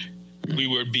 We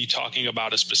would be talking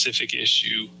about a specific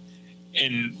issue,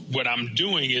 and what I'm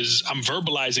doing is I'm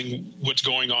verbalizing what's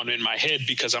going on in my head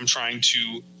because I'm trying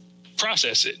to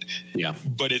process it. Yeah.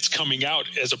 But it's coming out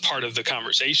as a part of the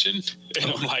conversation.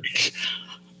 And I'm like,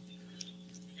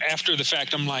 after the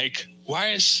fact, I'm like, why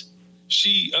is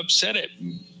she upset at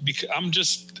me? Because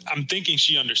I'm thinking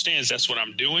she understands that's what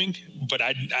I'm doing, but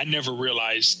I never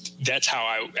realized that's how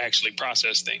I actually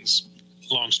process things.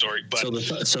 Long story. But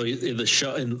so the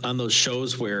show, on those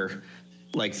shows where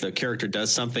like the character does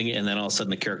something and then all of a sudden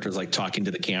the character is like talking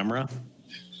to the camera,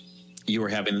 you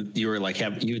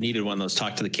needed one of those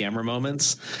talk to the camera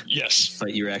moments. Yes.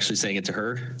 But you were actually saying it to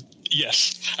her.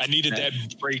 Yes. I needed that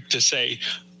break to say,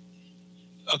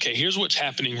 okay, here's what's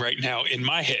happening right now in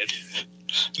my head,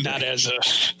 not as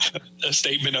a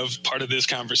statement of part of this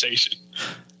conversation.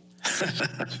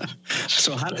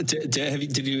 So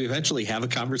did you eventually have a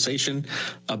conversation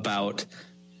about,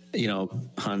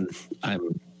 hon,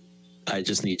 I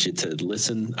just need you to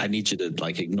listen. I need you to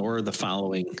like ignore the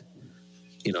following,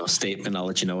 statement. I'll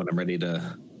let you know when I'm ready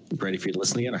for you to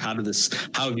listen again. Or how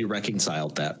have you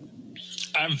reconciled that?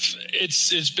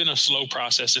 It's been a slow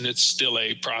process, and it's still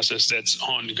a process that's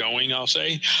ongoing, I'll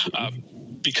say,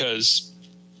 because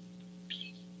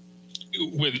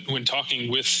when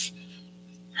talking with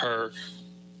her,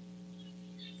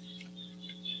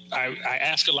 I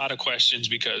ask a lot of questions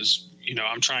because,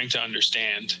 I'm trying to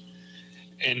understand.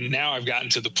 And now I've gotten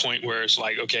to the point where it's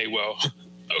like, okay,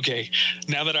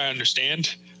 now that I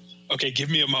understand, okay, give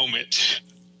me a moment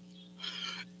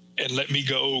and let me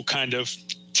go kind of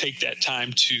take that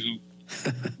time to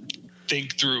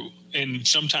think through And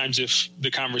sometimes if the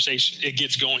conversation, it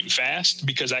gets going fast,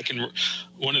 because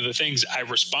one of the things, I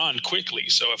respond quickly.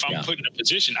 So if I'm put in a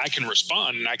position, I can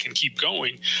respond and I can keep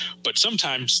going. But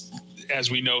sometimes, as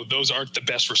we know, those aren't the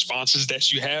best responses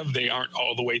that you have. They aren't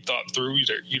all the way thought through.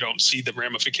 You don't see the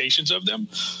ramifications of them.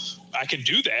 I can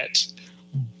do that,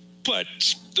 but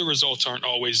the results aren't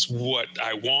always what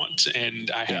I want. And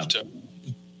I have to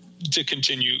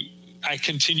continue. I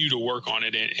continue to work on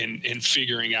it and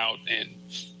figuring out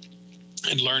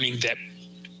and learning that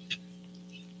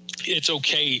it's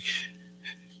okay,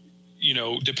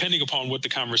 depending upon what the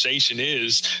conversation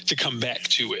is, to come back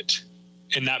to it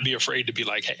and not be afraid to be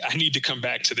like, hey, I need to come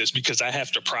back to this because I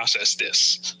have to process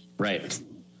this. Right.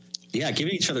 Yeah.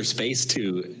 Giving each other space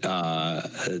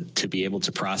to be able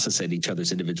to process at each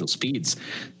other's individual speeds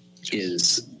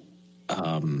is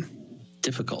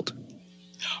difficult.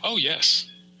 Oh, yes.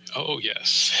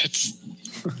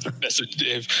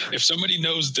 If somebody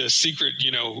knows the secret,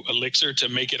 elixir to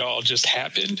make it all just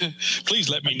happen, please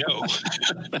let me know.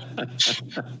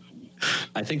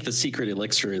 I think the secret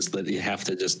elixir is that you have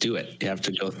to just do it. You have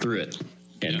to go through it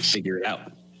and figure it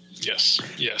out.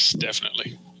 Yes,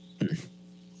 definitely.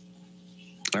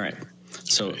 All right.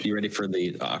 So you ready for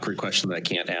the awkward question that I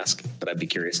can't ask, but I'd be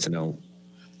curious to know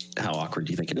how awkward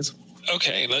do you think it is?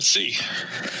 Okay, let's see.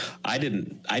 I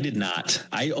did not.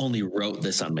 I only wrote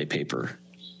this on my paper.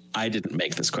 I didn't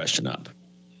make this question up.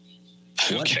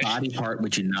 What body part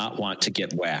would you not want to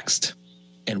get waxed?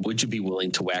 And would you be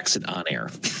willing to wax it on air?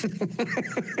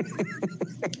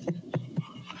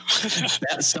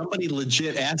 That somebody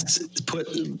legit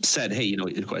said, hey,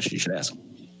 the question you should ask.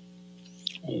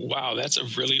 Wow, that's a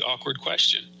really awkward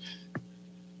question.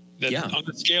 On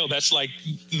the scale, that's like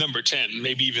number 10,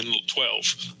 maybe even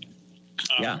 12.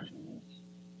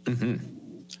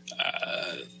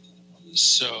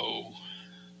 So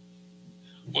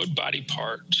what body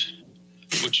part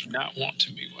would you not want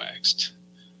to be waxed?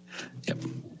 Yep.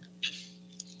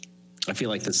 I feel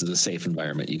like this is a safe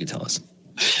environment. You can tell us.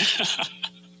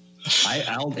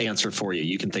 I'll answer for you.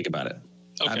 You can think about it.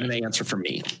 Okay. I'm going to answer for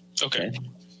me. Okay.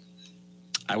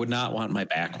 I would not want my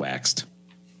back waxed.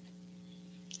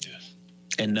 Yeah.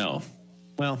 And no.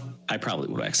 Well, I probably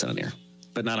would wax it on air,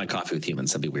 but not on Coffee with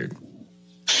Humans. That'd be weird.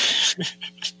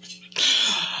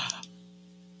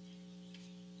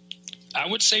 I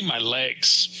would say my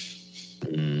legs.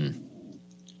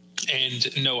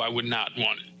 And no, I would not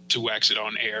want to wax it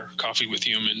on air, Coffee with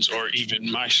Humans, or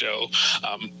even my show.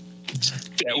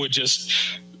 That would just,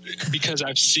 because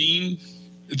I've seen,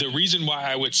 the reason why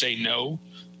I would say no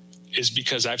is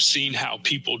because I've seen how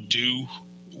people do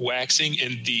waxing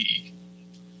and the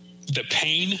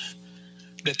pain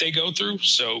that they go through.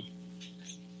 So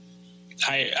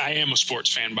I am a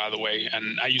sports fan, by the way,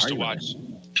 and I used to watch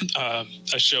a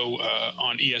show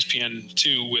on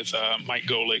ESPN2 with Mike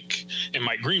Golick and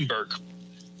Mike Greenberg.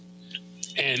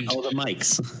 And the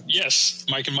Mikes. Yes,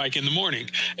 Mike and Mike in the morning.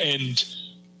 And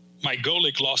Mike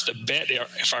Golick lost a bet,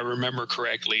 if I remember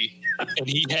correctly, and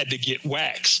he had to get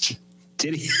waxed.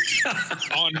 Did he?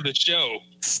 On the show.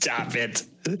 Stop it.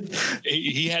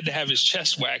 He had to have his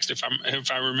chest waxed, if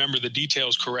I remember the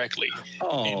details correctly.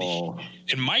 Oh.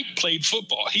 And Mike played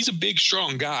football. He's a big,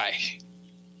 strong guy.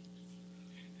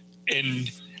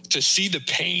 And to see the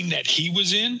pain that he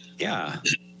was in, yeah,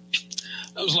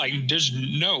 I was like, there's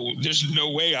no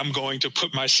way I'm going to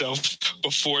put myself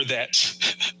before that.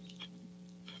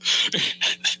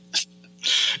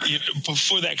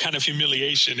 Before that kind of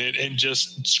humiliation and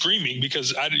just screaming,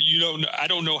 because I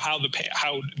don't know how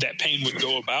that pain would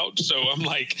go about. So I'm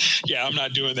like, yeah, I'm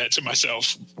not doing that to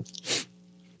myself.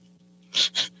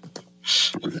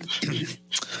 It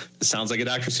sounds like a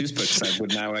Dr. Seuss book. I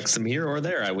would not wax them here or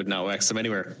there. I would not wax them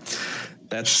anywhere.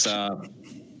 That's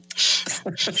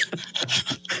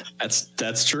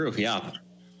that's true. Yeah.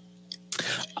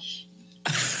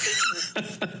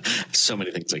 So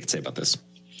many things I could say about this.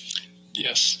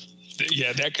 Yes.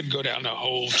 Yeah, that could go down a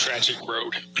whole tragic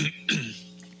road.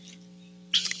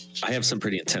 I have some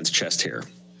pretty intense chest hair,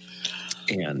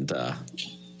 and I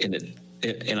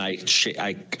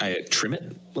trim it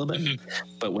a little bit,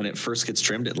 but when it first gets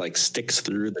trimmed, it like sticks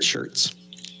through the shirts.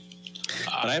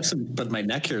 But my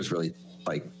neck hair is really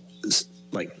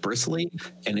like bristly,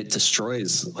 and it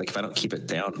destroys, like if I don't keep it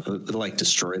down, it'll like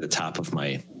destroy the top of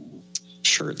my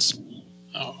shirts.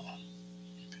 Oh,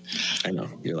 I know.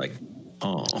 You're like,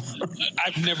 oh.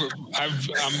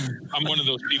 I'm one of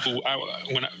those people.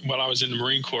 While I was in the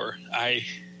Marine Corps,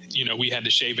 we had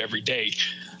to shave every day.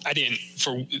 I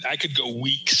could go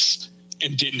weeks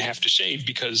and didn't have to shave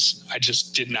because I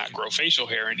just did not grow facial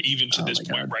hair. And even to this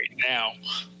point right now,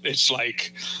 it's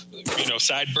like,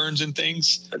 sideburns and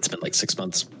things. It's been like 6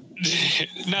 months.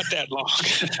 Not that long.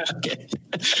 Okay.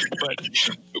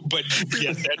 but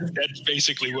yes, that's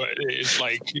basically what it's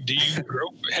like. Do you grow?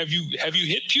 Have you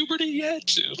hit puberty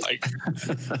yet? Like,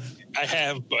 I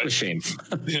have, but What a shame.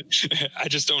 I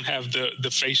just don't have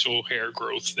the facial hair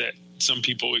growth that some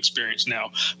people experience now.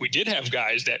 We did have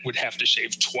guys that would have to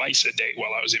shave twice a day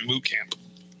while I was in boot camp.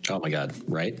 Oh my God.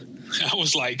 Right. I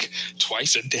was like,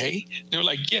 twice a day? They were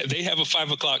like, yeah, they have a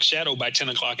 5 o'clock shadow by 10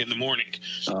 o'clock in the morning.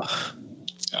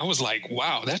 I was like,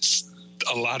 wow, that's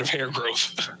a lot of hair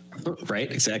growth.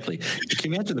 Right. Exactly.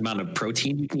 Can you imagine the amount of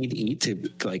protein you need to eat to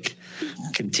like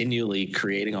continually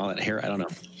creating all that hair? I don't know.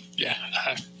 Yeah.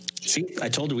 See, I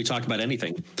told you we talk about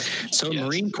anything. So Yes.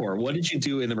 Marine Corps, what did you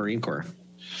do in the Marine Corps?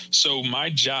 So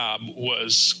my job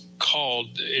was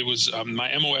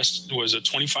my MOS was a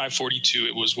 2542.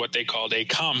 It was what they called a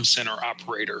comm center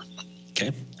operator.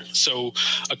 Okay. So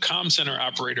a comm center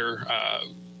operator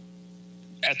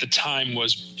at the time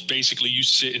was basically you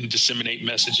sit and disseminate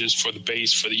messages for the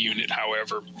base, for the unit.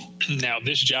 However, now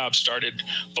this job started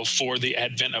before the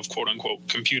advent of quote unquote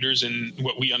computers and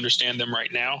what we understand them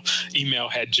right now. Email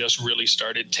had just really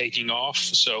started taking off.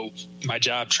 So my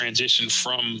job transitioned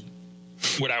from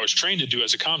what I was trained to do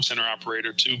as a comm center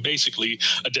operator to basically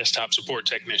a desktop support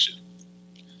technician.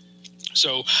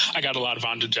 So I got a lot of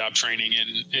on-the-job training,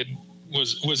 and it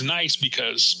was nice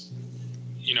because,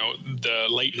 you know, the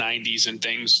late 90s and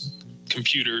things,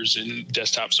 computers and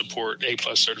desktop support, A+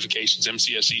 certifications,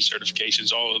 MCSE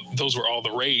certifications, those were all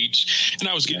the rage. And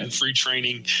I was getting free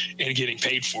training and getting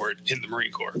paid for it in the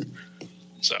Marine Corps.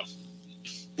 So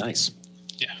nice.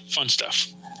 Yeah, fun stuff.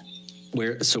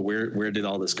 Where did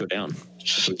all this go down?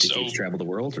 Did you travel the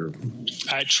world, or?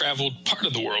 I traveled part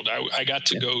of the world. I got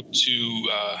to go to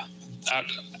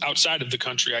outside of the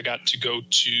country. I got to go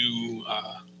to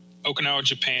Okinawa,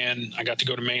 Japan. I got to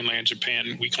go to mainland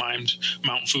Japan. We climbed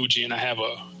Mount Fuji, and I have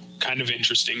a kind of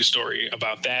interesting story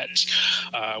about that.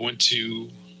 I went to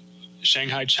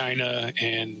Shanghai, China,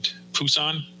 and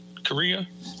Busan, Korea.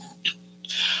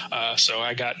 So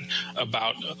I got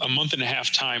about a month and a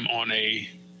half time on a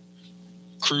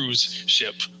cruise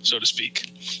ship, so to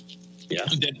speak. Yeah.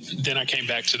 Then I came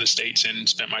back to the States and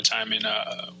spent my time in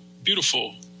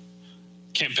beautiful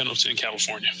Camp Pendleton,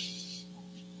 California.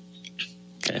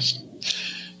 Okay.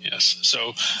 Yes.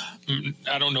 So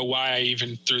I don't know why I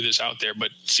even threw this out there,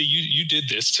 but see, you did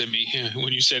this to me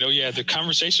when you said, oh yeah, the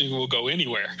conversation will go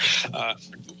anywhere.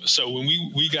 So when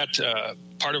we got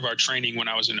part of our training when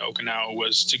I was in Okinawa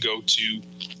was to go to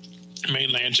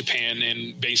mainland Japan,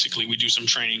 and basically we do some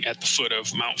training at the foot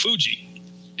of Mount Fuji.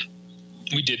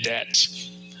 We did that.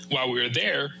 While we were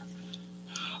there,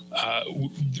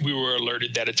 we were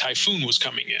alerted that a typhoon was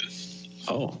coming in.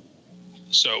 Oh.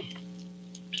 So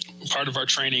part of our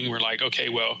training, we're like, okay,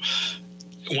 well,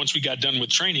 once we got done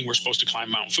with training, we're supposed to climb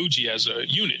Mount Fuji as a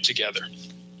unit together.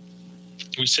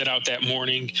 We set out that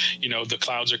morning, you know, the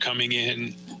clouds are coming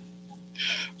in,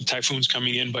 the typhoon's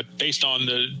coming in, but based on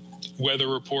the weather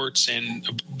reports and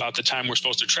about the time we're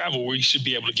supposed to travel, we should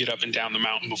be able to get up and down the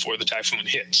mountain before the typhoon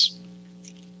hits.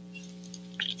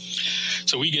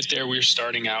 So we get there, we're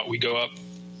starting out, we go up,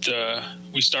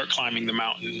 we start climbing the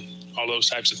mountain, all those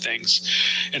types of things.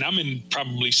 And I'm in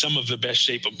probably some of the best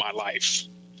shape of my life.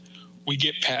 We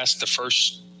get past the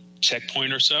first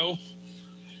checkpoint or so,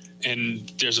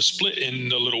 and there's a split in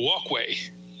the little walkway.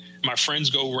 My friends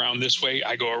go around this way,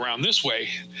 I go around this way.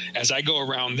 As I go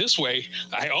around this way,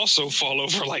 I also fall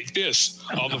over like this.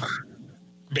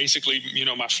 Basically, you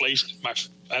know,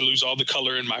 I lose all the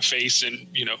color in my face, and,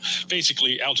 you know,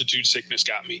 basically altitude sickness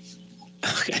got me.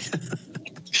 Okay.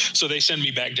 So they send me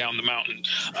back down the mountain.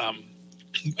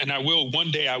 And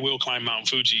one day I will climb Mount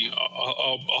Fuji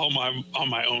on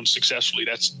my own successfully.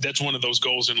 That's one of those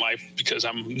goals in life, because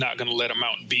I'm not going to let a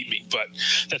mountain beat me, but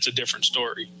that's a different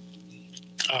story.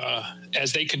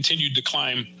 As they continued to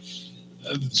climb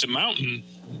the mountain,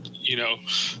 you know,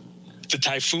 the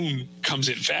typhoon comes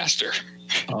in faster.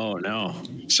 Oh no.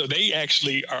 So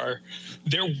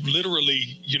they're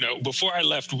literally, you know, before I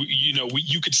left,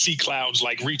 you could see clouds,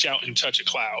 like reach out and touch a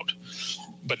cloud,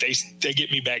 but they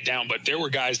get me back down. But there were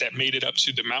guys that made it up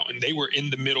to the mountain. They were in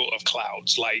the middle of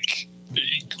clouds, like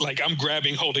I'm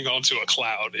holding on to a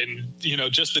cloud, and, you know,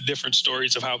 just the different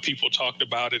stories of how people talked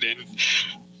about it and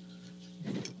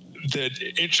the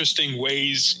interesting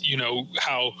ways, you know,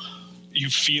 how you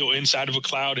feel inside of a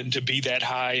cloud and to be that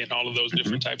high and all of those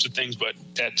different types of things. But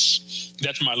that's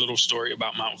my little story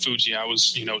about Mount Fuji. I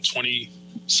was, you know, 20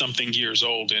 something years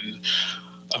old, and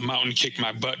a mountain kicked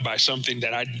my butt by something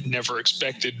that I never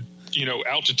expected, you know,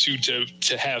 altitude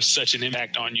to have such an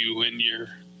impact on you when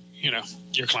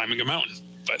you're climbing a mountain.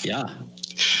 But yeah.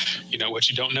 what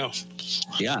you don't know.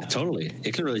 Yeah, totally.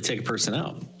 It can really take a person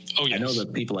out. Oh, yes. I know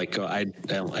that people like I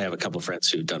have a couple of friends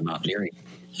who've done mountaineering,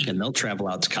 and they'll travel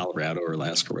out to Colorado or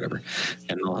Alaska or whatever,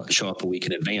 and they'll show up a week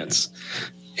in advance,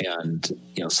 and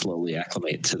slowly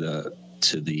acclimate to the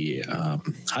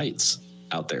heights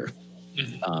out there.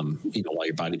 While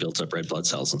your body builds up red blood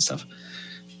cells and stuff.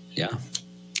 Yeah.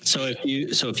 So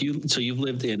you've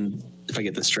lived in, if I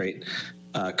get this straight,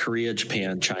 Korea,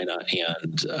 Japan, China,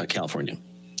 and California.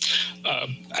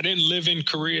 I didn't live in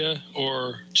Korea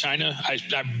or China. I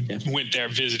went there,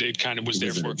 visited, kind of was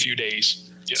there for a few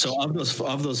days. Yes. So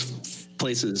of those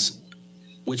places,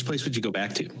 which place would you go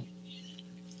back to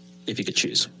if you could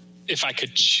choose? If I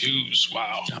could choose,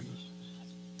 wow. Yeah.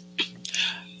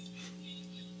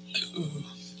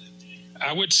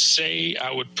 I would say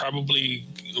I would probably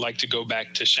like to go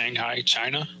back to Shanghai,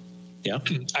 China. Yeah.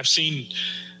 I've seen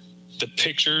the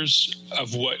pictures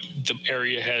of what the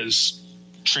area has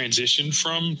transitioned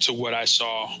from to what I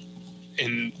saw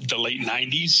in the late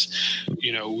 90s.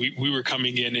 We were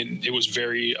coming in and it was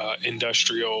very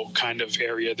industrial kind of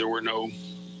area. There were no,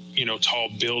 tall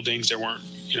buildings. There weren't,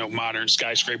 modern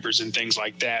skyscrapers and things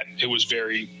like that. It was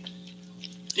very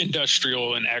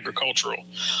industrial and agricultural.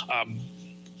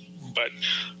 But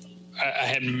I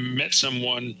had met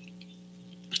someone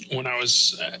when I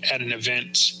was at an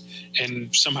event,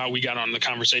 and somehow we got on the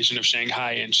conversation of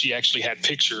Shanghai, and she actually had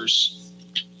pictures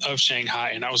of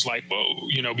Shanghai. And I was like,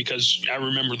 whoa, because I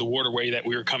remember the waterway that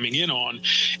we were coming in on,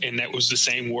 and that was the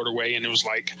same waterway. And it was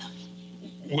like,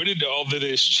 what did all of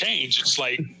this change? It's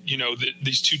like,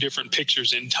 these two different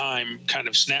pictures in time, kind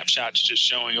of snapshots, just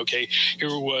showing, okay, here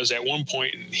it was at one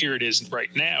point and here it is right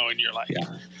now. And you're like,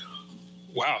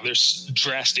 wow, there's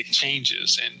drastic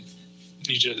changes. And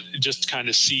you just kind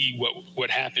of see what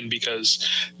happened, because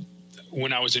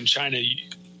when I was in China,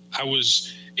 I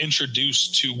was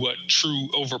introduced to what true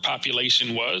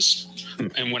overpopulation was.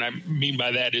 And what I mean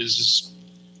by that is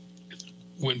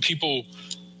when people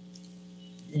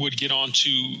would get onto,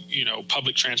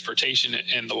 public transportation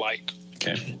and the like.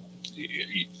 Okay.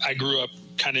 I grew up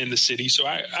kind of in the city, so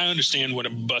I understand when a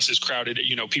bus is crowded,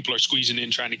 people are squeezing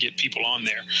in trying to get people on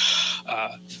there.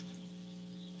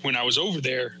 When I was over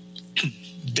there,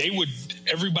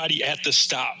 everybody at the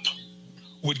stop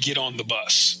would get on the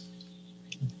bus.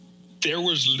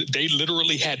 They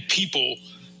literally had people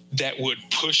that would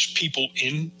push people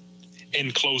in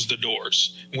and close the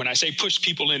doors. When I say push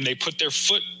people in, they put their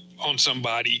foot on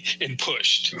somebody and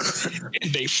pushed,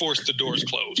 and they forced the doors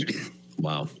closed.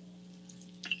 Wow.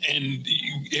 And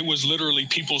it was literally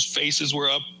people's faces were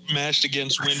up, mashed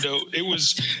against window. It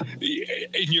was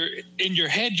in your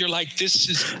head, you're like,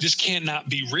 this cannot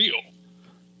be real.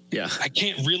 Yeah. I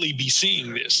can't really be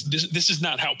seeing this. This is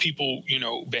not how people,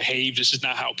 behave. This is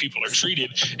not how people are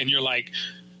treated. And you're like,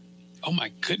 oh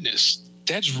my goodness,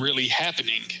 that's really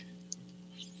happening.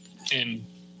 And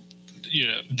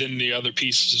then the other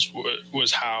pieces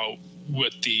was how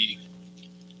they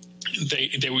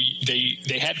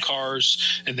had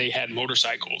cars and they had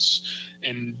motorcycles,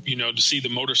 and to see the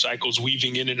motorcycles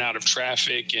weaving in and out of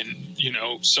traffic, and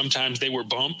sometimes they were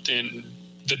bumped and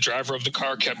the driver of the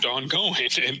car kept on going,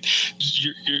 and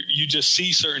you just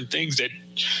see certain things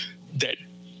that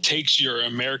takes your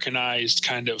Americanized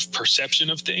kind of perception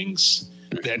of things,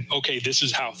 that okay, this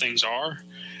is how things are,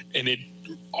 and it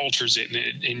alters it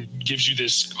and gives you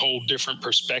this whole different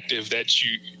perspective that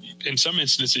you, in some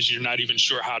instances, you're not even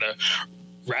sure how to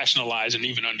rationalize and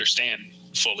even understand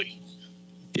fully.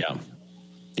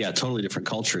 Yeah, totally different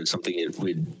culture. It's something it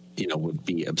would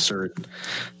be absurd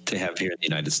to have here in the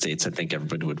United States. I think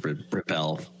everybody would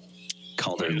rebel,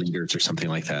 call their leaders or something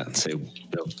like that, and say,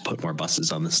 put more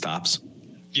buses on the stops.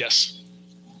 Yes.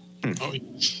 Oh.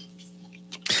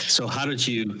 So how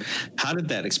did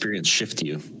that experience shift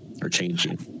you or change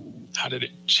you? How did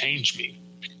it change me?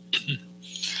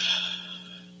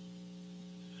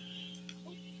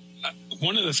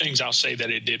 One of the things I'll say that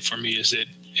it did for me is it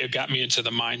got me into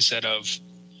the mindset of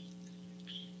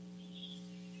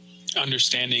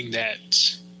understanding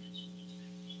that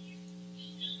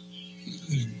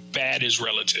bad is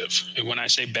relative. And when I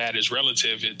say bad is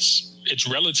relative, it's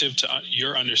relative to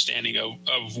your understanding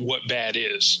of what bad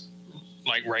is,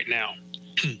 like right now.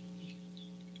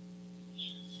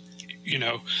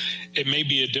 It may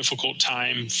be a difficult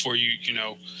time for you,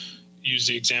 use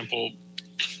the example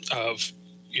of,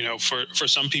 for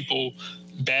some people,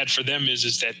 bad for them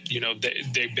is that,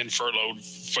 they've been furloughed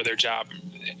for their job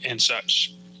and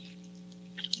such.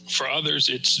 For others,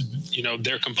 it's,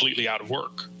 they're completely out of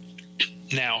work.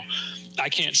 Now, I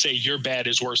can't say your bad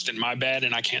is worse than my bad,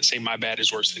 and I can't say my bad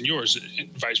is worse than yours, and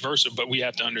vice versa. But we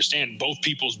have to understand both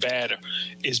people's bad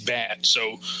is bad.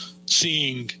 So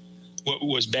seeing what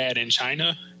was bad in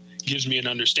China gives me an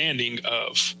understanding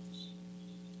of,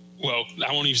 well,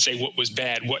 I won't even say what was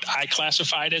bad. What I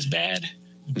classified as bad,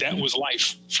 that was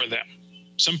life for them.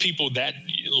 Some people, that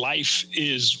life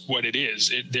is what it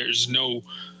is. There's no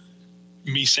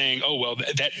me saying, oh, well,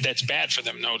 that's bad for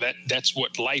them. No, that's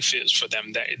what life is for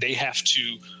them. They have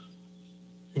to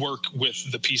work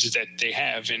with the pieces that they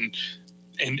have, and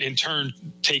in turn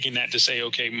taking that to say,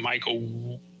 okay,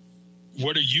 Michael,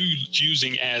 what are you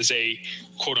using as a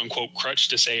quote unquote crutch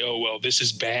to say, oh, well, this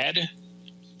is bad,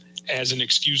 as an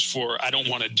excuse for I don't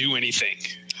want to do anything,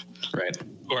 right?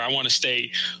 Or I want to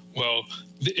stay, well,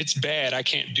 it's bad, I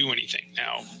can't do anything.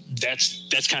 Now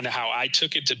that's kind of how I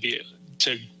took it,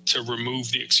 to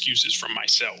remove the excuses from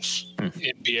myself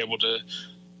and be able to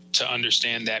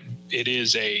understand that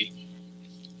it's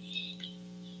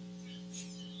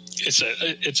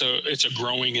a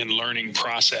growing and learning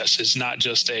process. It's not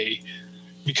just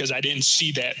because I didn't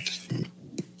see that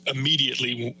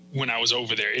immediately when I was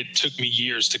over there. It took me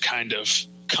years to kind of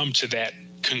come to that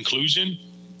conclusion.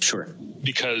 Sure.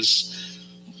 Because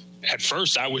at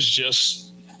first I was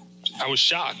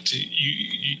shocked.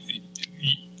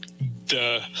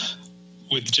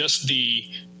 With just the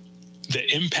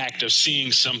impact of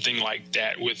seeing something like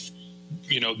that, with,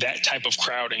 that type of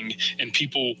crowding and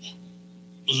people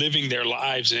living their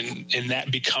lives and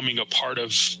that becoming a part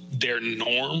of their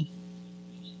norm,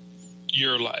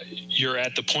 you're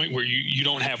at the point where you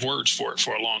don't have words for it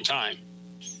for a long time.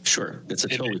 Sure. It's a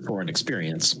totally foreign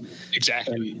experience.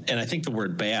 Exactly. And I think the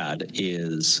word bad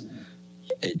is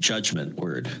a judgment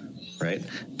word, right?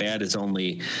 Bad is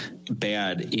only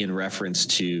bad in reference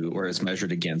to, or is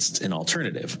measured against, an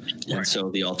alternative. Right. And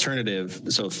so the alternative,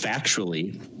 so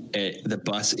factually, the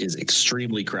bus is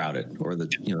extremely crowded, or the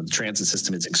transit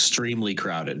system is extremely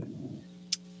crowded.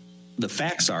 The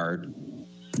facts are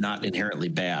not inherently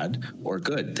bad or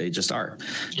good. They just are.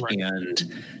 Right.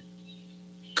 And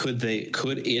could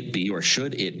it be, or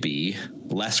should it be,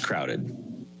 less crowded?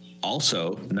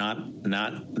 Also,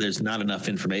 there's not enough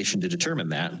information to determine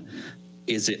that.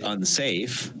 Is it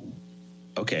unsafe?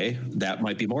 Okay, that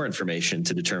might be more information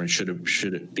to determine should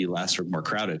it be less or more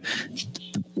crowded.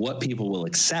 What people will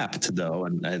accept, though,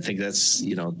 and I think that's,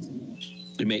 you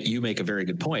make a very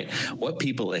good point. What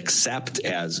people accept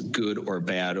as good or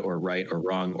bad or right or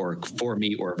wrong or for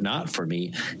me or not for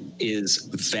me is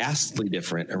vastly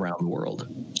different around the world.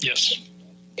 Yes.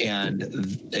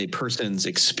 And a person's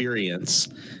experience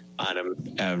on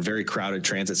a very crowded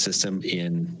transit system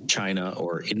in China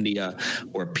or India,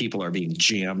 where people are being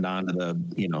jammed onto the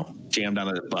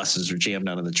buses or jammed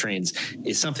onto the trains,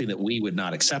 is something that we would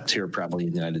not accept here probably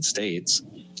in the United States.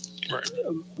 Right.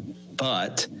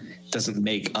 But doesn't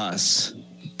make us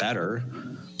better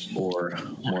or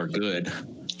more good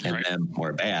and them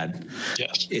more bad.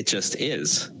 Yes. It just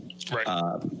is. Right.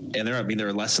 And there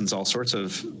are lessons, all sorts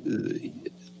of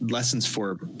lessons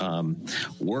for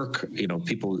work.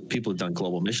 People have done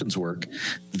global missions work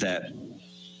that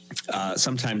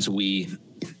sometimes we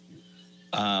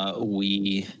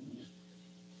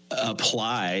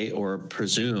apply or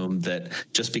presume that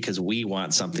just because we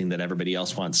want something, that everybody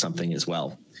else wants something as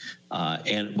well.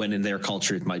 And when in their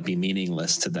culture it might be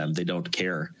meaningless to them, they don't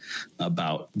care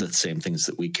about the same things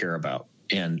that we care about.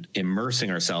 And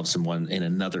immersing ourselves in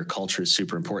another culture is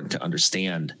super important to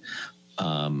understand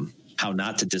how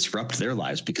not to disrupt their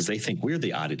lives, because they think we're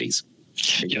the oddities.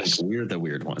 They think we're the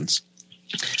weird ones.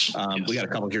 We got a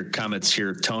couple of comments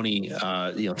here. Tony,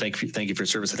 thank you for your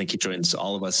service. I think he joins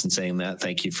all of us in saying that.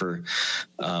 Thank you for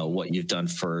what you've done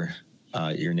for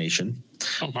your nation.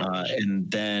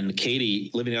 And then Katie,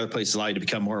 living in other places allow you to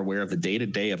become more aware of the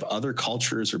day-to-day of other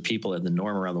cultures or people and the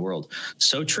norm around the world.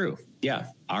 So true. Yeah.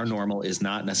 Our normal is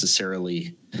not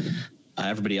necessarily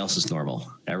everybody else's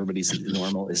normal. Everybody's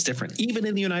normal is different, even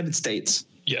in the United States.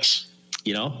 Yes.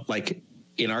 Like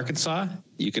in Arkansas,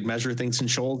 you could measure things in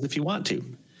shoals if you want to.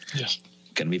 Yes.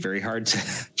 Going to be very hard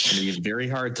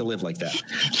to live like that.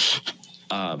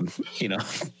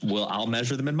 I'll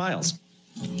measure them in miles.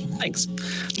 Thanks.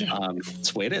 Yeah.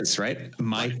 It's the way it is, right?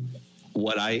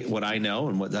 What I know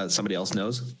and what somebody else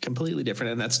knows, completely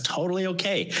different, and that's totally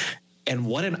okay. And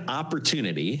what an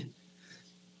opportunity,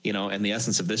 and the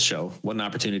essence of this show, what an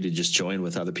opportunity to just join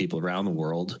with other people around the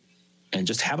world and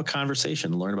just have a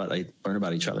conversation, learn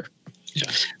about each other. Yeah.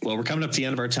 Well, we're coming up to the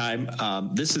end of our time.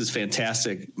 This is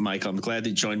fantastic, Mike. I'm glad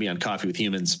that you joined me on Coffee with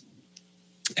Humans.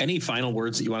 Any final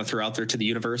words that you want to throw out there to the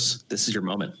universe? This is your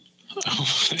moment.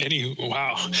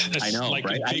 Wow. That's, I know, like,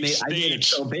 right? I made it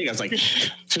so big. I was like,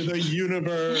 to the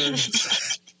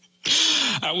universe.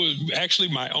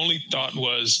 My only thought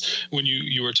was when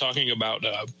you were talking about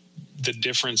the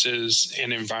differences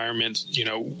in environments,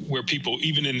 where people,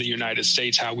 even in the United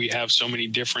States, how we have so many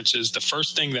differences. The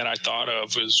first thing that I thought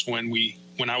of was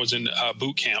when I was in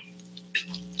boot camp,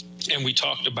 and we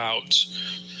talked about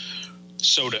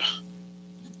soda.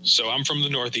 So I'm from the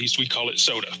Northeast. We call it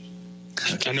soda.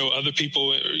 Okay. I know other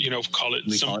people, call it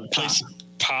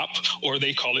pop, or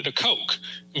they call it a Coke.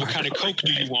 What kind of Coke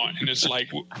do you want? And it's like,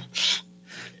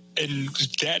 and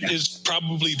that is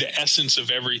probably the essence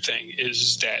of everything,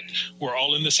 is that we're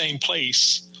all in the same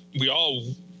place. We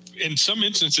all, in some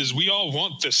instances, we all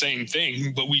want the same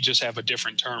thing, but we just have a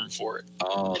different term for it.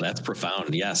 Oh, that's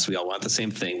profound. Yes, we all want the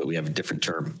same thing, but we have a different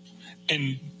term.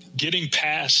 And getting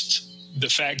past the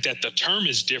fact that the term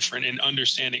is different and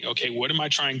understanding, okay, what am I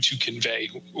trying to convey?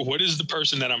 What is the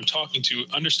person that I'm talking to?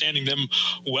 Understanding them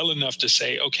well enough to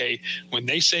say, okay, when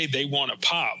they say they want a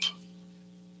pop,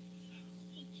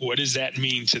 what does that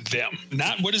mean to them?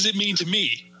 Not what does it mean to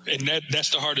me? And that's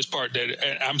the hardest part.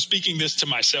 That I'm speaking this to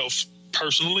myself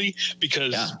personally,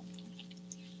 because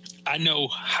I know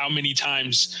how many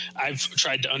times I've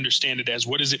tried to understand it as,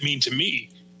 what does it mean to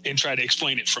me? And try to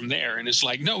explain it from there. And it's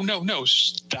like, no,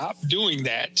 stop doing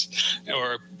that.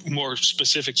 Or more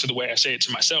specific to the way I say it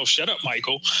to myself, shut up,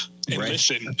 Michael, and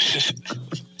listen.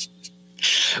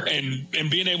 and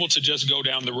being able to just go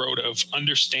down the road of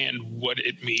understand what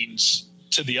it means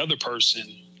to the other person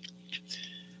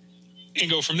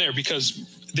and go from there,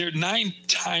 because they're 9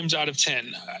 times out of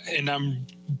 10, and I'm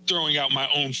throwing out my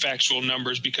own factual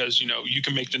numbers because, you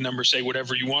can make the number say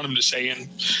whatever you want them to say. And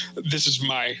this is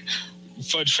my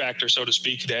fudge factor, so to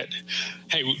speak, that,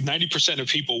 hey, 90% of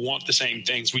people want the same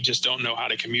things. We just don't know how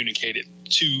to communicate it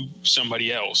to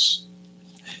somebody else.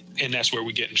 And that's where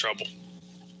we get in trouble.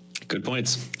 Good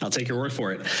points. I'll take your word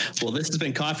for it. Well, this has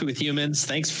been Coffee with Humans.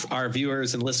 Thanks, our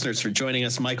viewers and listeners, for joining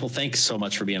us. Michael, thanks so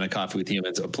much for being on Coffee with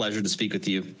Humans. A pleasure to speak with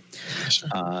you. Sure.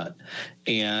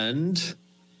 And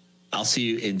I'll see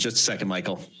you in just a second,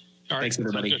 Michael. All right. Thanks,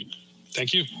 everybody.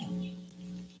 Thank you.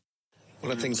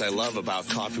 One of the things I love about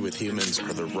Coffee with Humans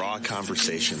are the raw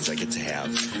conversations I get to have,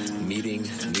 meeting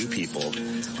new people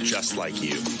just like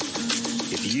you.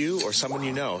 If you or someone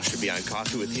you know should be on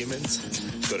Coffee with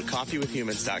Humans, go to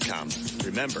coffeewithhumans.com.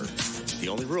 Remember, the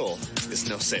only rule is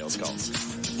no sales calls.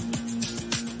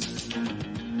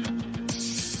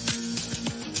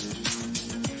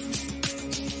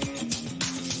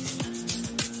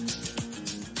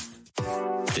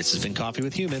 This has been Coffee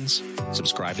with Humans.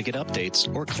 Subscribe to get updates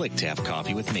or click to have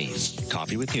coffee with me.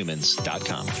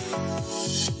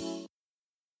 coffeewithhumans.com.